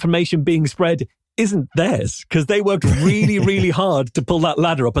misinformation being spread isn't theirs, because they worked really, really hard to pull that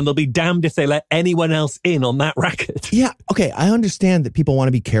ladder up, and they'll be damned if they let anyone else in on that racket. Yeah, okay, I understand that people want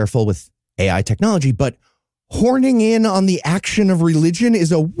to be careful with AI technology, but horning in on the action of religion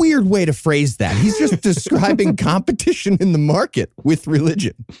is a weird way to phrase that. He's just describing competition in the market with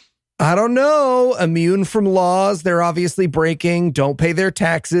religion. I don't know. Immune from laws they're obviously breaking, don't pay their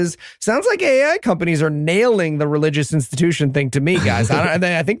taxes. Sounds like AI companies are nailing the religious institution thing to me, guys.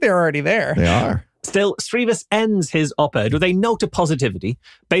 I think they're already there. They are. Still, Srivas ends his op-ed with a note of positivity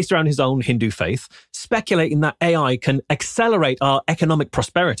based around his own Hindu faith, speculating that AI can accelerate our economic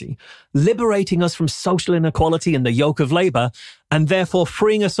prosperity, liberating us from social inequality and the yoke of labor, and therefore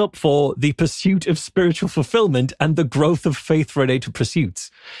freeing us up for the pursuit of spiritual fulfillment and the growth of faith-related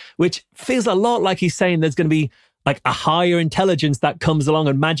pursuits. Which feels a lot like he's saying there's going to be a higher intelligence that comes along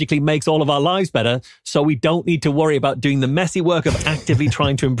and magically makes all of our lives better, so we don't need to worry about doing the messy work of actively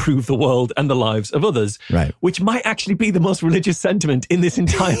trying to improve the world and the lives of others. Right. Which might actually be the most religious sentiment in this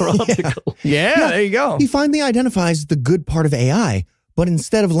entire article. Yeah, there you go. He finally identifies the good part of AI, But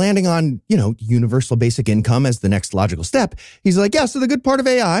instead of landing on, universal basic income as the next logical step, he's like, yeah, so the good part of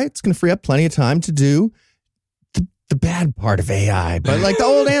AI, it's going to free up plenty of time to do the bad part of AI, but like the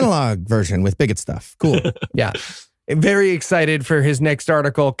old analog version with bigot stuff. Cool. Yeah. Very excited for his next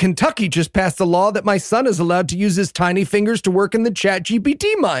article. Kentucky just passed a law that my son is allowed to use his tiny fingers to work in the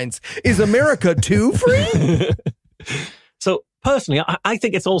ChatGPT mines. Is America too free? So personally, I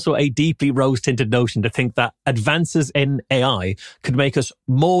think it's also a deeply rose-tinted notion to think that advances in AI could make us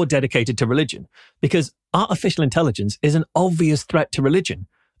more dedicated to religion, because artificial intelligence is an obvious threat to religion.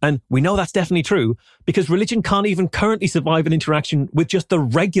 And we know that's definitely true because religion can't even currently survive an interaction with just the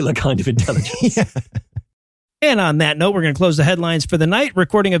regular kind of intelligence. Yeah. And on that note, we're going to close the headlines for the night.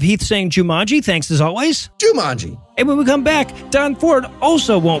 Recording of Heath saying Jumanji. Thanks as always. Jumanji. And when we come back, Don Ford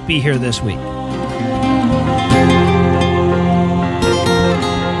also won't be here this week.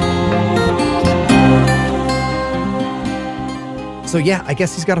 So yeah, I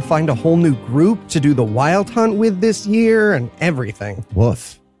guess he's got to find a whole new group to do the wild hunt with this year and everything.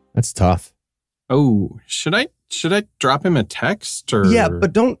 Woof. That's tough. Oh, should I drop him a text or? Yeah,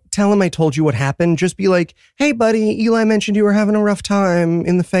 but don't tell him I told you what happened. Just be like, hey, buddy, Eli mentioned you were having a rough time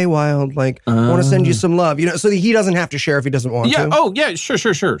in the Feywild. Like, I want to send you some love. So that he doesn't have to share if he doesn't want to. Oh, yeah. Sure.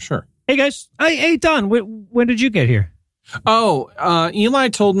 Hey, guys. Hey, Don, when did you get here? Oh, Eli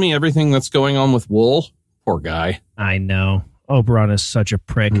told me everything that's going on with Wool. Poor guy. I know. Oberon is such a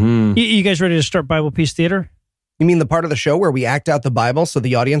prick. You guys ready to start Bible Peace Theater? You mean the part of the show where we act out the Bible so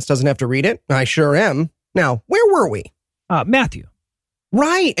the audience doesn't have to read it? I sure am. Now, where were we? Matthew.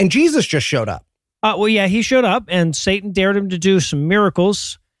 Right, and Jesus just showed up. Well, yeah, he showed up, and Satan dared him to do some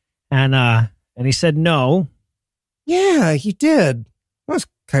miracles, and he said no. Yeah, he did. That was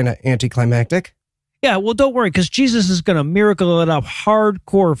kind of anticlimactic. Yeah, well, don't worry, because Jesus is going to miracle it up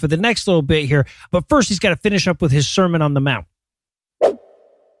hardcore for the next little bit here. But first, he's got to finish up with his Sermon on the Mount.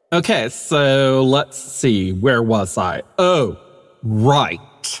 Okay, so let's see. Where was I? Oh, right.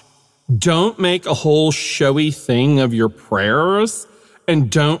 Don't make a whole showy thing of your prayers,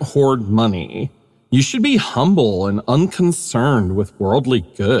 and don't hoard money. You should be humble and unconcerned with worldly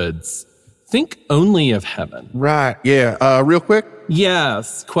goods. Think only of heaven. Right, yeah. Real quick?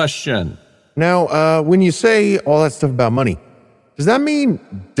 Yes, question. Now, when you say all that stuff about money, does that mean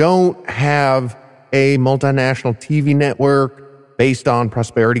don't have a multinational TV network based on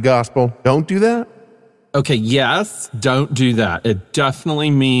prosperity gospel? Don't do that? Okay, yes, don't do that. It definitely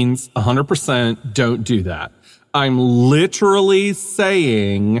means 100% don't do that. I'm literally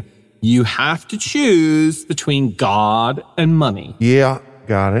saying you have to choose between God and money. Yeah,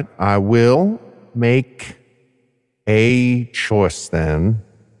 got it. I will make a choice then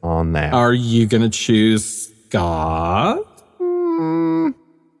on that. Are you going to choose God?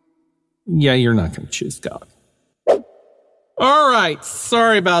 Yeah, you're not going to choose God. All right,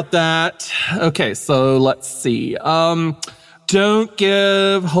 sorry about that. Okay, so let's see. Don't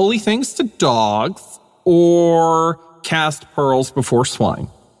give holy things to dogs or cast pearls before swine.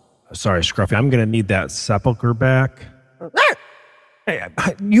 Sorry, Scruffy, I'm going to need that sepulcher back. Hey,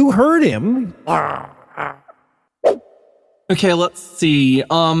 you heard him. Okay, let's see.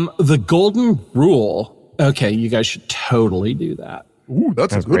 The golden rule. Okay, you guys should totally do that. Ooh,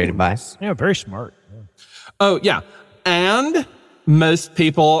 that's great advice. Yeah, very smart. Oh, yeah. And most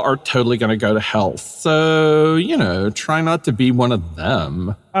people are totally going to go to hell. So, try not to be one of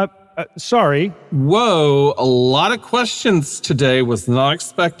them. Sorry. Whoa, a lot of questions today. Was not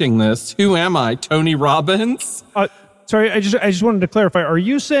expecting this. Who am I, Tony Robbins? Sorry, I just wanted to clarify. Are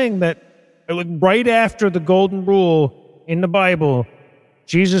you saying that right after the golden rule in the Bible,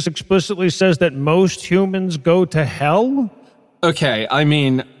 Jesus explicitly says that most humans go to hell? Okay, I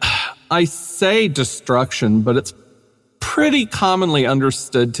mean, I say destruction, but it's pretty commonly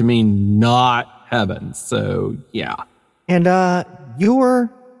understood to mean not heaven. So, yeah. And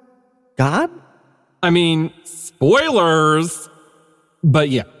you're God? I mean, spoilers, but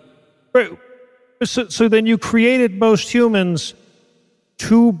yeah. Right. So then you created most humans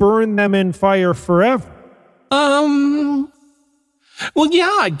to burn them in fire forever? Well,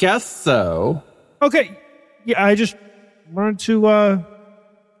 yeah, I guess so. Okay. Yeah, I just wanted to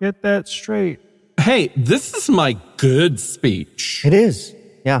get that straight. Hey, this is my good speech. It is.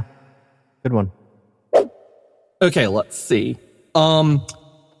 Yeah. Good one. Okay, let's see.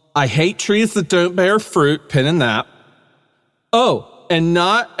 I hate trees that don't bear fruit, pin in that. Oh, and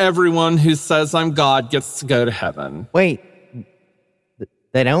not everyone who says I'm God gets to go to heaven. Wait,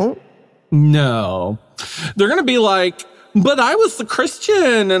 they don't? No. They're going to be like, but I was the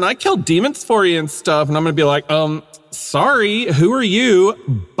Christian and I killed demons for you and stuff. And I'm going to be like, sorry, who are you?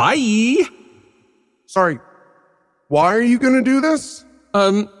 Bye. Sorry, Why are you going to do this?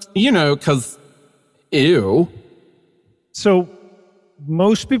 Because ew. So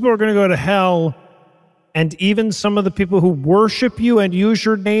most people are going to go to hell, and even some of the people who worship you and use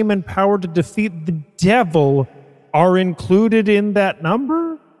your name and power to defeat the devil are included in that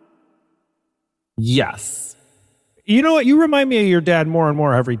number? Yes. You know what? You remind me of your dad more and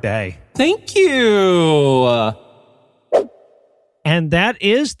more every day. Thank you. And that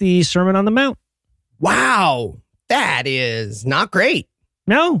is the Sermon on the Mount. Wow. That is not great.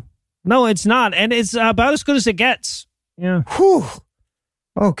 No, it's not. And it's about as good as it gets. Yeah. Whew.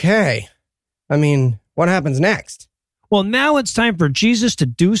 Okay. I mean, what happens next? Well, now it's time for Jesus to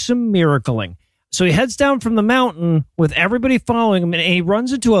do some miracling. So he heads down from the mountain with everybody following him, and he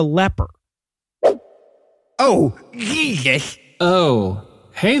runs into a leper. Oh, Jesus. Oh,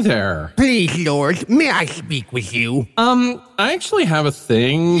 hey there. Please, Lord, may I speak with you? I actually have a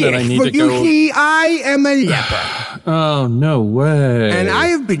thing that I need to go... You see, I am a leper. Oh, no way. And I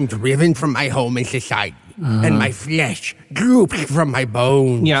have been driven from my home and society, and my flesh droops from my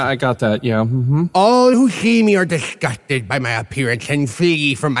bones. Yeah, I got that, yeah. Mm-hmm. All who see me are disgusted by my appearance and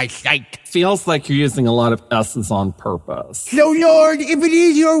flee from my sight. Feels like you're using a lot of S's on purpose. So, Lord, if it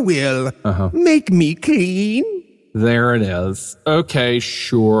is your will, make me clean. There it is. Okay,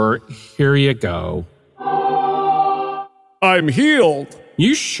 sure. Here you go. I'm healed.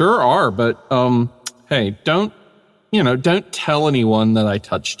 You sure are, but, hey, don't tell anyone that I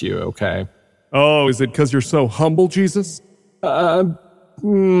touched you, okay? Oh, is it because you're so humble, Jesus? Yeah.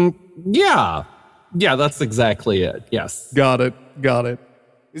 Yeah, that's exactly it. Yes. Got it.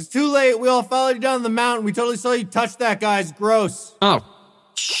 It's too late. We all followed you down the mountain. We totally saw you touch that guy. It's gross. Oh,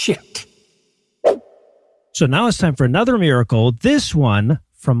 shit. So now it's time for another miracle, this one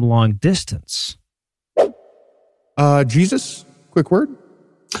from long distance. Jesus, quick word.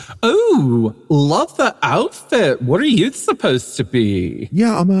 Oh, love the outfit. What are you supposed to be?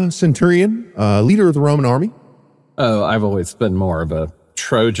 Yeah, I'm a centurion, leader of the Roman army. Oh, I've always been more of a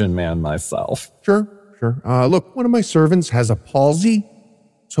Trojan man myself. Sure. Look, one of my servants has a palsy.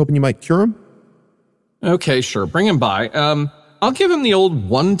 I was hoping you might cure him. Okay, sure. Bring him by. I'll give him the old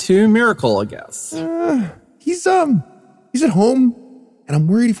 1-2 miracle, I guess. He's at home, and I'm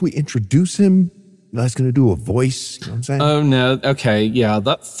worried if we introduce him, he's going to do a voice. You know what I'm saying? Oh, no. Okay, yeah,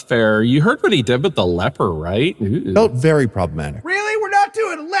 that's fair. You heard what he did with the leper, right? Ooh. Felt very problematic. Really? We're not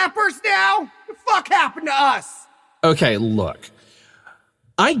doing lepers now? What the fuck happened to us? Okay, look.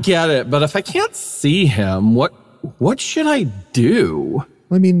 I get it, but if I can't see him, what should I do?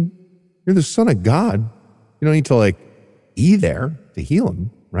 I mean, you're the son of God. You don't need to, be there to heal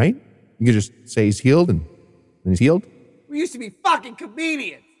him, right? You could just say he's healed and he's healed. We used to be fucking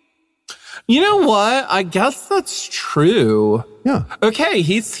comedians. You know what? I guess that's true. Yeah. Okay,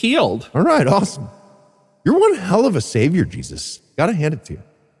 he's healed. All right, awesome. You're one hell of a savior, Jesus. Gotta hand it to you.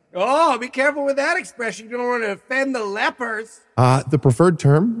 Oh, be careful with that expression. You don't want to offend the lepers. The preferred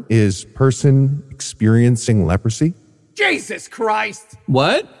term is person experiencing leprosy. Jesus Christ.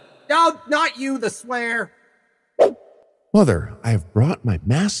 What? No, not you, the swear. Mother, I have brought my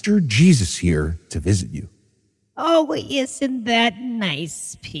master Jesus here to visit you. Oh, isn't that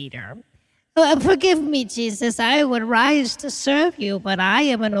nice, Peter? Forgive me, Jesus. I would rise to serve you, but I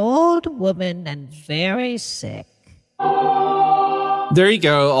am an old woman and very sick. There you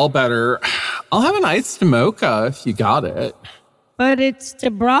go, all better. I'll have an iced mocha if you got it. But it's the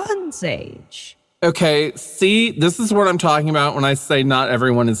Bronze Age. Okay, see, this is what I'm talking about when I say not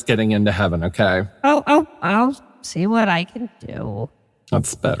everyone is getting into heaven, okay? Oh, I'll see what I can do.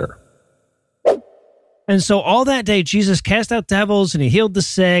 That's better. And so all that day, Jesus cast out devils and he healed the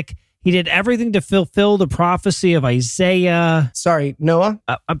sick. He did everything to fulfill the prophecy of Isaiah. Sorry, Noah?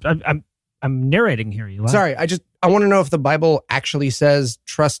 I'm narrating here, Eli. Sorry, I want to know if the Bible actually says,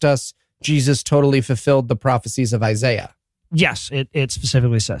 trust us, Jesus totally fulfilled the prophecies of Isaiah. Yes, it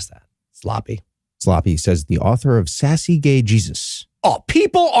specifically says that. Sloppy says the author of Sassy Gay Jesus. Oh,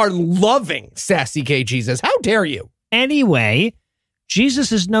 people are loving Sassy Gay Jesus. How dare you? Anyway,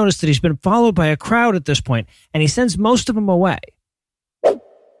 Jesus has noticed that he's been followed by a crowd at this point, and he sends most of them away.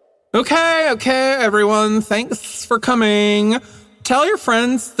 Okay, everyone. Thanks for coming. Tell your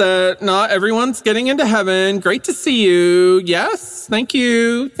friends that not everyone's getting into heaven. Great to see you. Yes, thank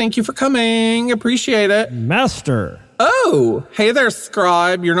you. Thank you for coming. Appreciate it. Master. Oh, hey there,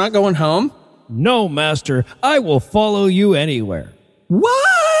 scribe. You're not going home? No, Master. I will follow you anywhere.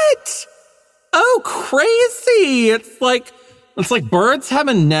 What? Oh, crazy. It's like birds have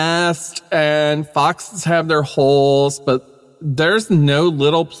a nest and foxes have their holes, but there's no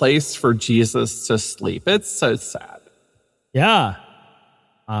little place for Jesus to sleep. It's so sad. Yeah.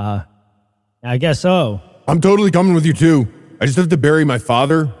 I guess so. I'm totally coming with you too. I just have to bury my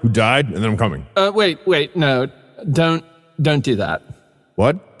father who died, and then I'm coming. Wait, no. Don't do that.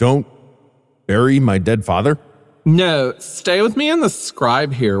 What? Don't bury my dead father? No, stay with me and the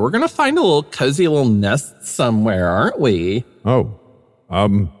scribe here. We're going to find a little cozy little nest somewhere, aren't we? Oh,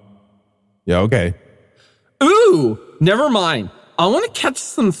 yeah, okay. Ooh, never mind. I want to catch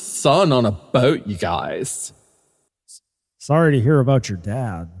some sun on a boat, you guys. Sorry to hear about your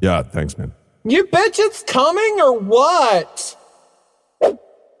dad. Yeah, thanks, man. You bitch it's coming or what?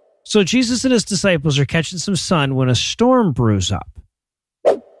 So Jesus and his disciples are catching some sun when a storm brews up.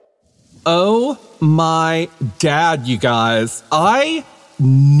 Oh my dad, you guys. I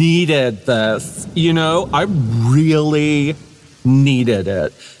needed this. I really needed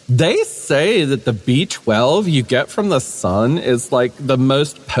it. They say that the B12 you get from the sun is like the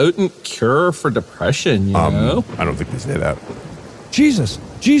most potent cure for depression, you know? I don't think they say that. Jesus,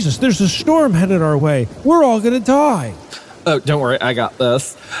 there's a storm headed our way. We're all going to die. Oh, don't worry, I got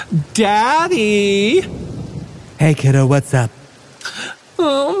this. Daddy! Hey, kiddo, what's up?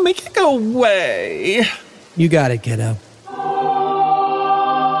 Oh, make it go away. You got it, kiddo. Oh,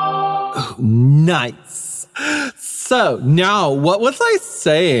 nice. So, now, what was I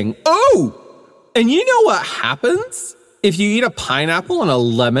saying? Oh! And you know what happens if you eat a pineapple and a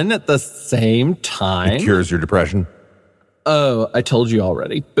lemon at the same time? It cures your depression. Oh, I told you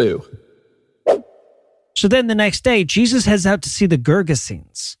already. Boo. So then the next day, Jesus heads out to see the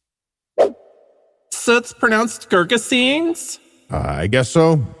Gergesenes. So it's pronounced Gergesenes? I guess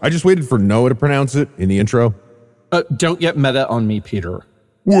so. I just waited for Noah to pronounce it in the intro. Don't get meta on me, Peter.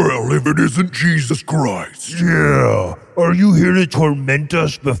 Well, if it isn't Jesus Christ. Yeah. Are you here to torment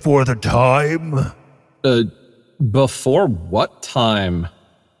us before the time? Before what time?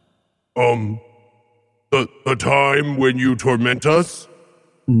 The time when you torment us?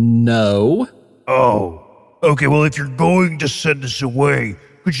 No. Oh. Okay, well, if you're going to send us away,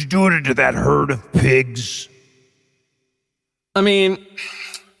 could you do it into that herd of pigs? I mean,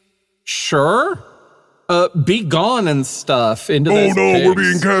 sure. Be gone and stuff into those no, pigs. we're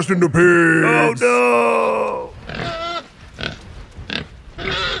being cast into pigs. Oh, no.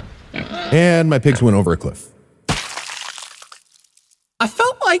 And my pigs went over a cliff. I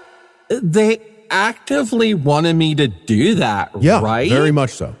felt like they actively wanted me to do that, yeah, right? Very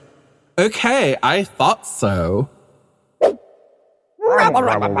much so. Okay, I thought so.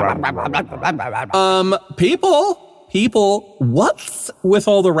 People, what's with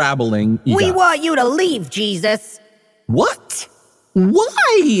all the rabbling? We want you to leave, Jesus. What?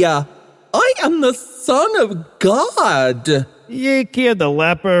 Why? I am the Son of God. You killed the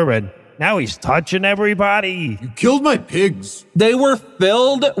leper, and now he's touching everybody. You killed my pigs. They were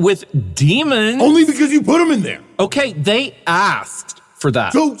filled with demons. Only because you put them in there. Okay, they asked for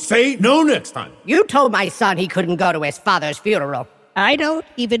that. So say no next time. You told my son he couldn't go to his father's funeral. I don't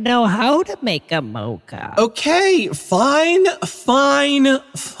even know how to make a mocha. Okay, fine.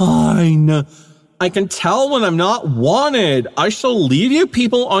 I can tell when I'm not wanted. I shall leave you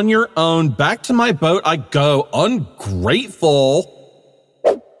people on your own. Back to my boat I go, ungrateful.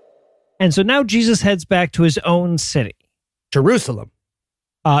 And so now Jesus heads back to his own city. Jerusalem.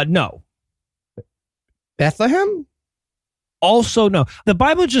 No. Bethlehem? Also, no. The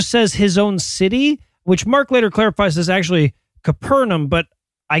Bible just says his own city, which Mark later clarifies is actually Capernaum, but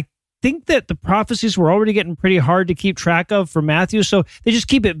I think that the prophecies were already getting pretty hard to keep track of for Matthew, so they just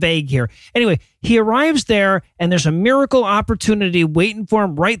keep it vague here. Anyway, he arrives there, and there's a miracle opportunity waiting for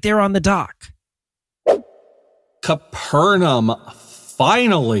him right there on the dock. Capernaum,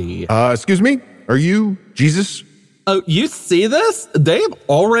 finally. Excuse me? Are you Jesus? Oh, you see this? They've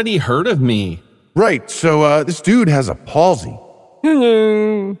already heard of me. Right, so this dude has a palsy.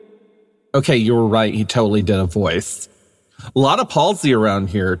 Hello. Okay, you were right. He totally did a voice. A lot of palsy around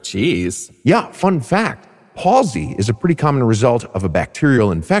here. Jeez. Yeah, fun fact. Palsy is a pretty common result of a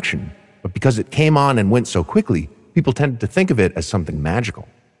bacterial infection, but because it came on and went so quickly, people tended to think of it as something magical.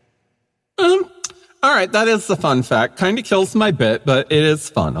 All right, that is the fun fact. Kind of kills my bit, but it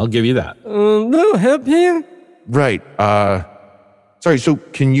is fun. I'll give you that. No help here? Right. Sorry, so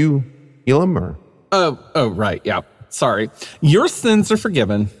can you heal him or? Oh, right. Yeah. Sorry. Your sins are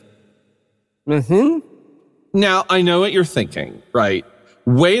forgiven. Mm-hmm. Now, I know what you're thinking, right?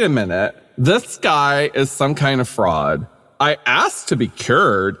 Wait a minute. This guy is some kind of fraud. I asked to be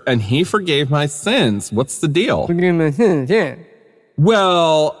cured, and he forgave my sins. What's the deal? Forgive my sins, yeah.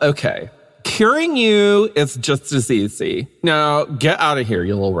 Well, okay. Curing you is just as easy. Now, get out of here,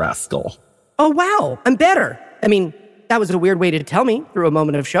 you little rascal. Oh, wow, I'm better. I mean, that was a weird way to tell me through a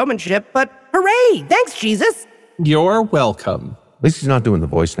moment of showmanship, but hooray! Thanks, Jesus! You're welcome. At least he's not doing the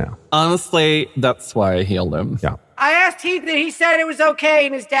voice now. Honestly, that's why I healed him. Yeah. I asked Heath and he said it was okay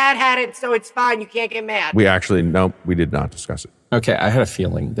and his dad had it, so it's fine. You can't get mad. We actually, no, we did not discuss it. Okay, I had a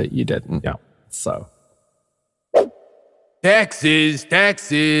feeling that you didn't. Yeah. So. Taxes.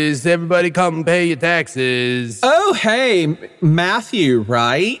 Everybody come pay your taxes. Oh, hey, Matthew,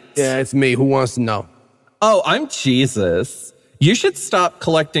 right? Yeah, it's me. Who wants to know? Oh, I'm Jesus. You should stop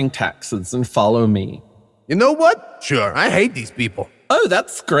collecting taxes and follow me. You know what? Sure, I hate these people. Oh,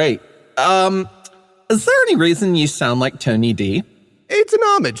 that's great. Is there any reason you sound like Tony D? It's an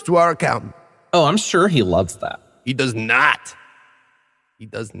homage to our accountant. Oh, I'm sure he loves that. He does not. He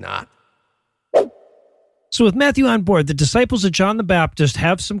does not. So with Matthew on board, the disciples of John the Baptist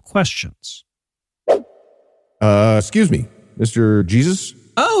have some questions. Excuse me, Mr. Jesus?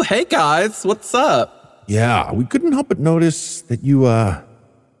 Oh, hey guys, what's up? Yeah, we couldn't help but notice that you,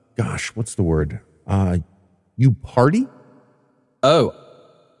 gosh, what's the word? You party? Oh,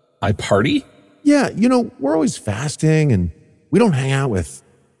 I party? Yeah, you know, we're always fasting and we don't hang out with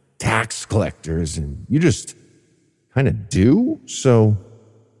tax collectors and you just kind of do. So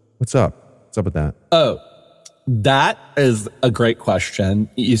what's up? What's up with that? Oh, that is a great question.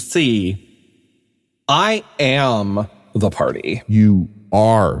 You see, I am the party. You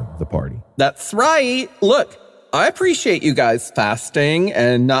are the party. That's right. Look, I appreciate you guys fasting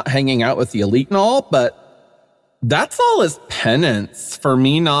and not hanging out with the elite and all, but that's all as penance for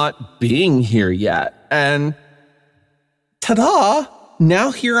me not being here yet. And ta-da,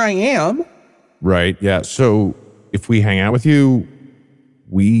 now here I am. Right, yeah. So if we hang out with you,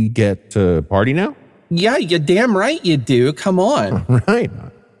 we get to party now? Yeah, you damn right you do. Come on. All right,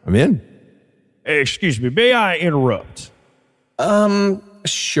 I'm in. Excuse me, may I interrupt?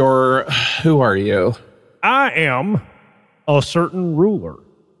 Sure. Who are you? I am a certain ruler.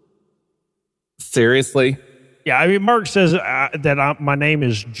 Seriously? Yeah, I mean, Mark says that my name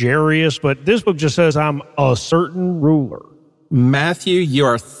is Jarius, but this book just says I'm a certain ruler. Matthew, you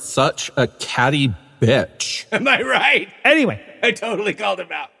are such a catty bitch. Am I right? Anyway. I totally called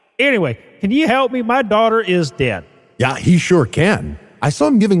him out. Anyway, can you help me? My daughter is dead. Yeah, he sure can. I saw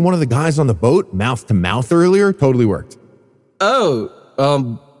him giving one of the guys on the boat mouth to mouth earlier. Totally worked. Oh,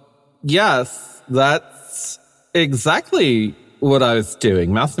 yes, that's exactly what I was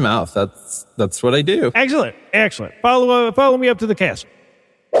doing. Mouth to mouth. That's what I do. Excellent. Follow me up to the castle.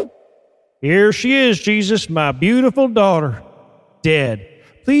 Here she is, Jesus, my beautiful daughter, dead.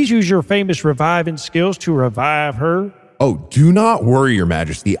 Please use your famous reviving skills to revive her. Oh, do not worry, Your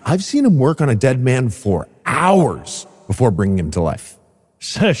Majesty. I've seen him work on a dead man for hours before bringing him to life.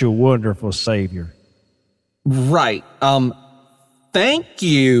 Such a wonderful savior. Right. Thank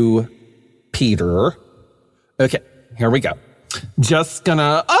you, Peter. Okay, here we go. Just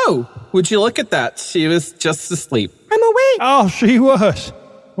gonna... Oh, would you look at that? She was just asleep. I'm awake. Oh, she was.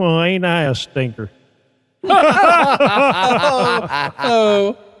 Well, ain't I a stinker?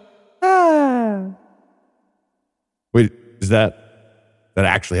 Wait, is that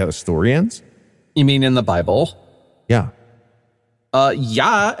actually how the story ends? You mean in the Bible? Yeah.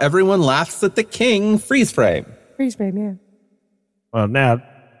 Yeah, everyone laughs at the king. Freeze frame. Freeze frame, yeah. Well, now it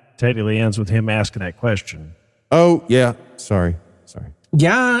technically ends with him asking that question. Oh, yeah. Sorry.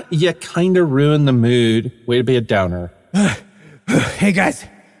 Yeah, you kind of ruined the mood. Way to be a downer. Hey, guys.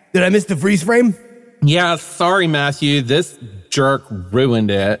 Did I miss the freeze frame? Yeah, sorry, Matthew. This jerk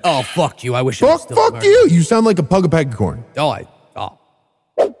ruined it. Oh, fuck you. I wish I was still Fuck you. You sound like a pug of pegcorn.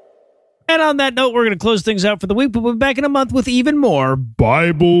 And on that note, we're going to close things out for the week, but we'll be back in a month with even more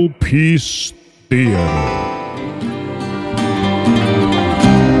Bible Peace Theater.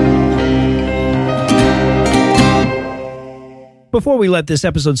 Before we let this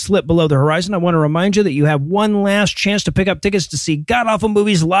episode slip below the horizon, I want to remind you that you have one last chance to pick up tickets to see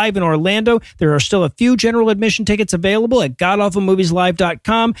GodAwfulMovies live in Orlando. There are still a few general admission tickets available at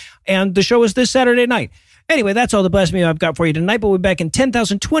GodAwfulMoviesLive.com, and the show is this Saturday night. Anyway, that's all the blast me I've got for you tonight, but we'll be back in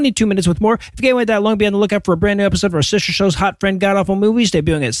 10,022 minutes with more. If you can't wait that long, be on the lookout for a brand new episode of our sister show's Hot Friend God Awful Movies,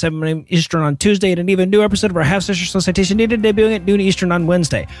 debuting at 7 a.m. Eastern on Tuesday, and an even new episode of our half-sister show Citation Needed, debuting at noon Eastern on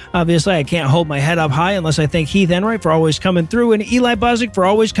Wednesday. Obviously, I can't hold my head up high unless I thank Heath Enright for always coming through and Eli Bosnick for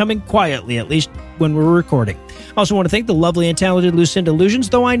always coming quietly, at least when we're recording. I also want to thank the lovely and talented Lucinda Lugeons,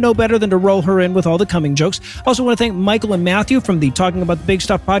 though I know better than to roll her in with all the coming jokes. I also want to thank Michael and Matthew from the Talking About the Big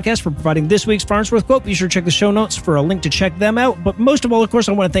Stuff podcast for providing this week's Farnsworth quote. Be sure to check the show notes for a link to check them out. But most of all, of course,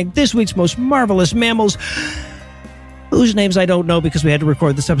 I want to thank this week's most marvelous mammals, whose names I don't know because we had to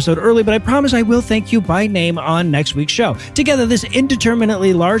record this episode early, but I promise I will thank you by name on next week's show. Together, this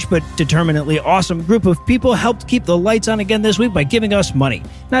indeterminately large but determinately awesome group of people helped keep the lights on again this week by giving us money.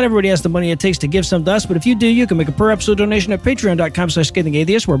 Not everybody has the money it takes to give some to us, but if you do, you can make a per-episode donation at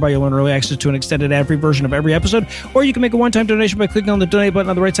patreon.com/ScathingAtheist, whereby you'll earn early access to an extended ad-free version of every episode, or you can make a one-time donation by clicking on the donate button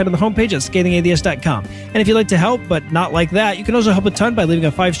on the right side of the homepage at ScathingAtheist.com. And if you'd like to help, but not like that, you can also help a ton by leaving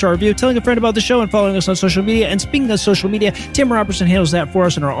a 5-star review, telling a friend about the show, and following us on social media. And speaking of social media, Tim Robertson handles that for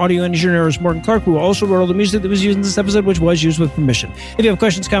us, and our audio engineer is Morgan Clark, who also wrote all the music that was used in this episode, which was used with permission. If you have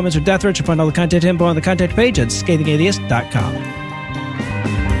questions, comments, or death threats, you'll find all the contact info on the contact page at ScathingAtheist.com.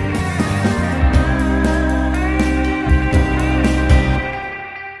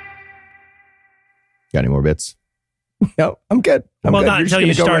 Got any more bits? No, I'm good. Well, not until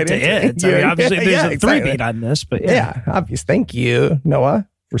you start to it. I mean, obviously, there's a three-beat on this, but yeah, obvious. Thank you, Noah.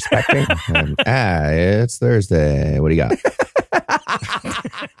 Respecting. It's Thursday. What do you got?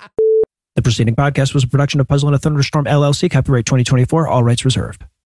 The preceding podcast was a production of Puzzle in a Thunderstorm, LLC, copyright 2024, all rights reserved.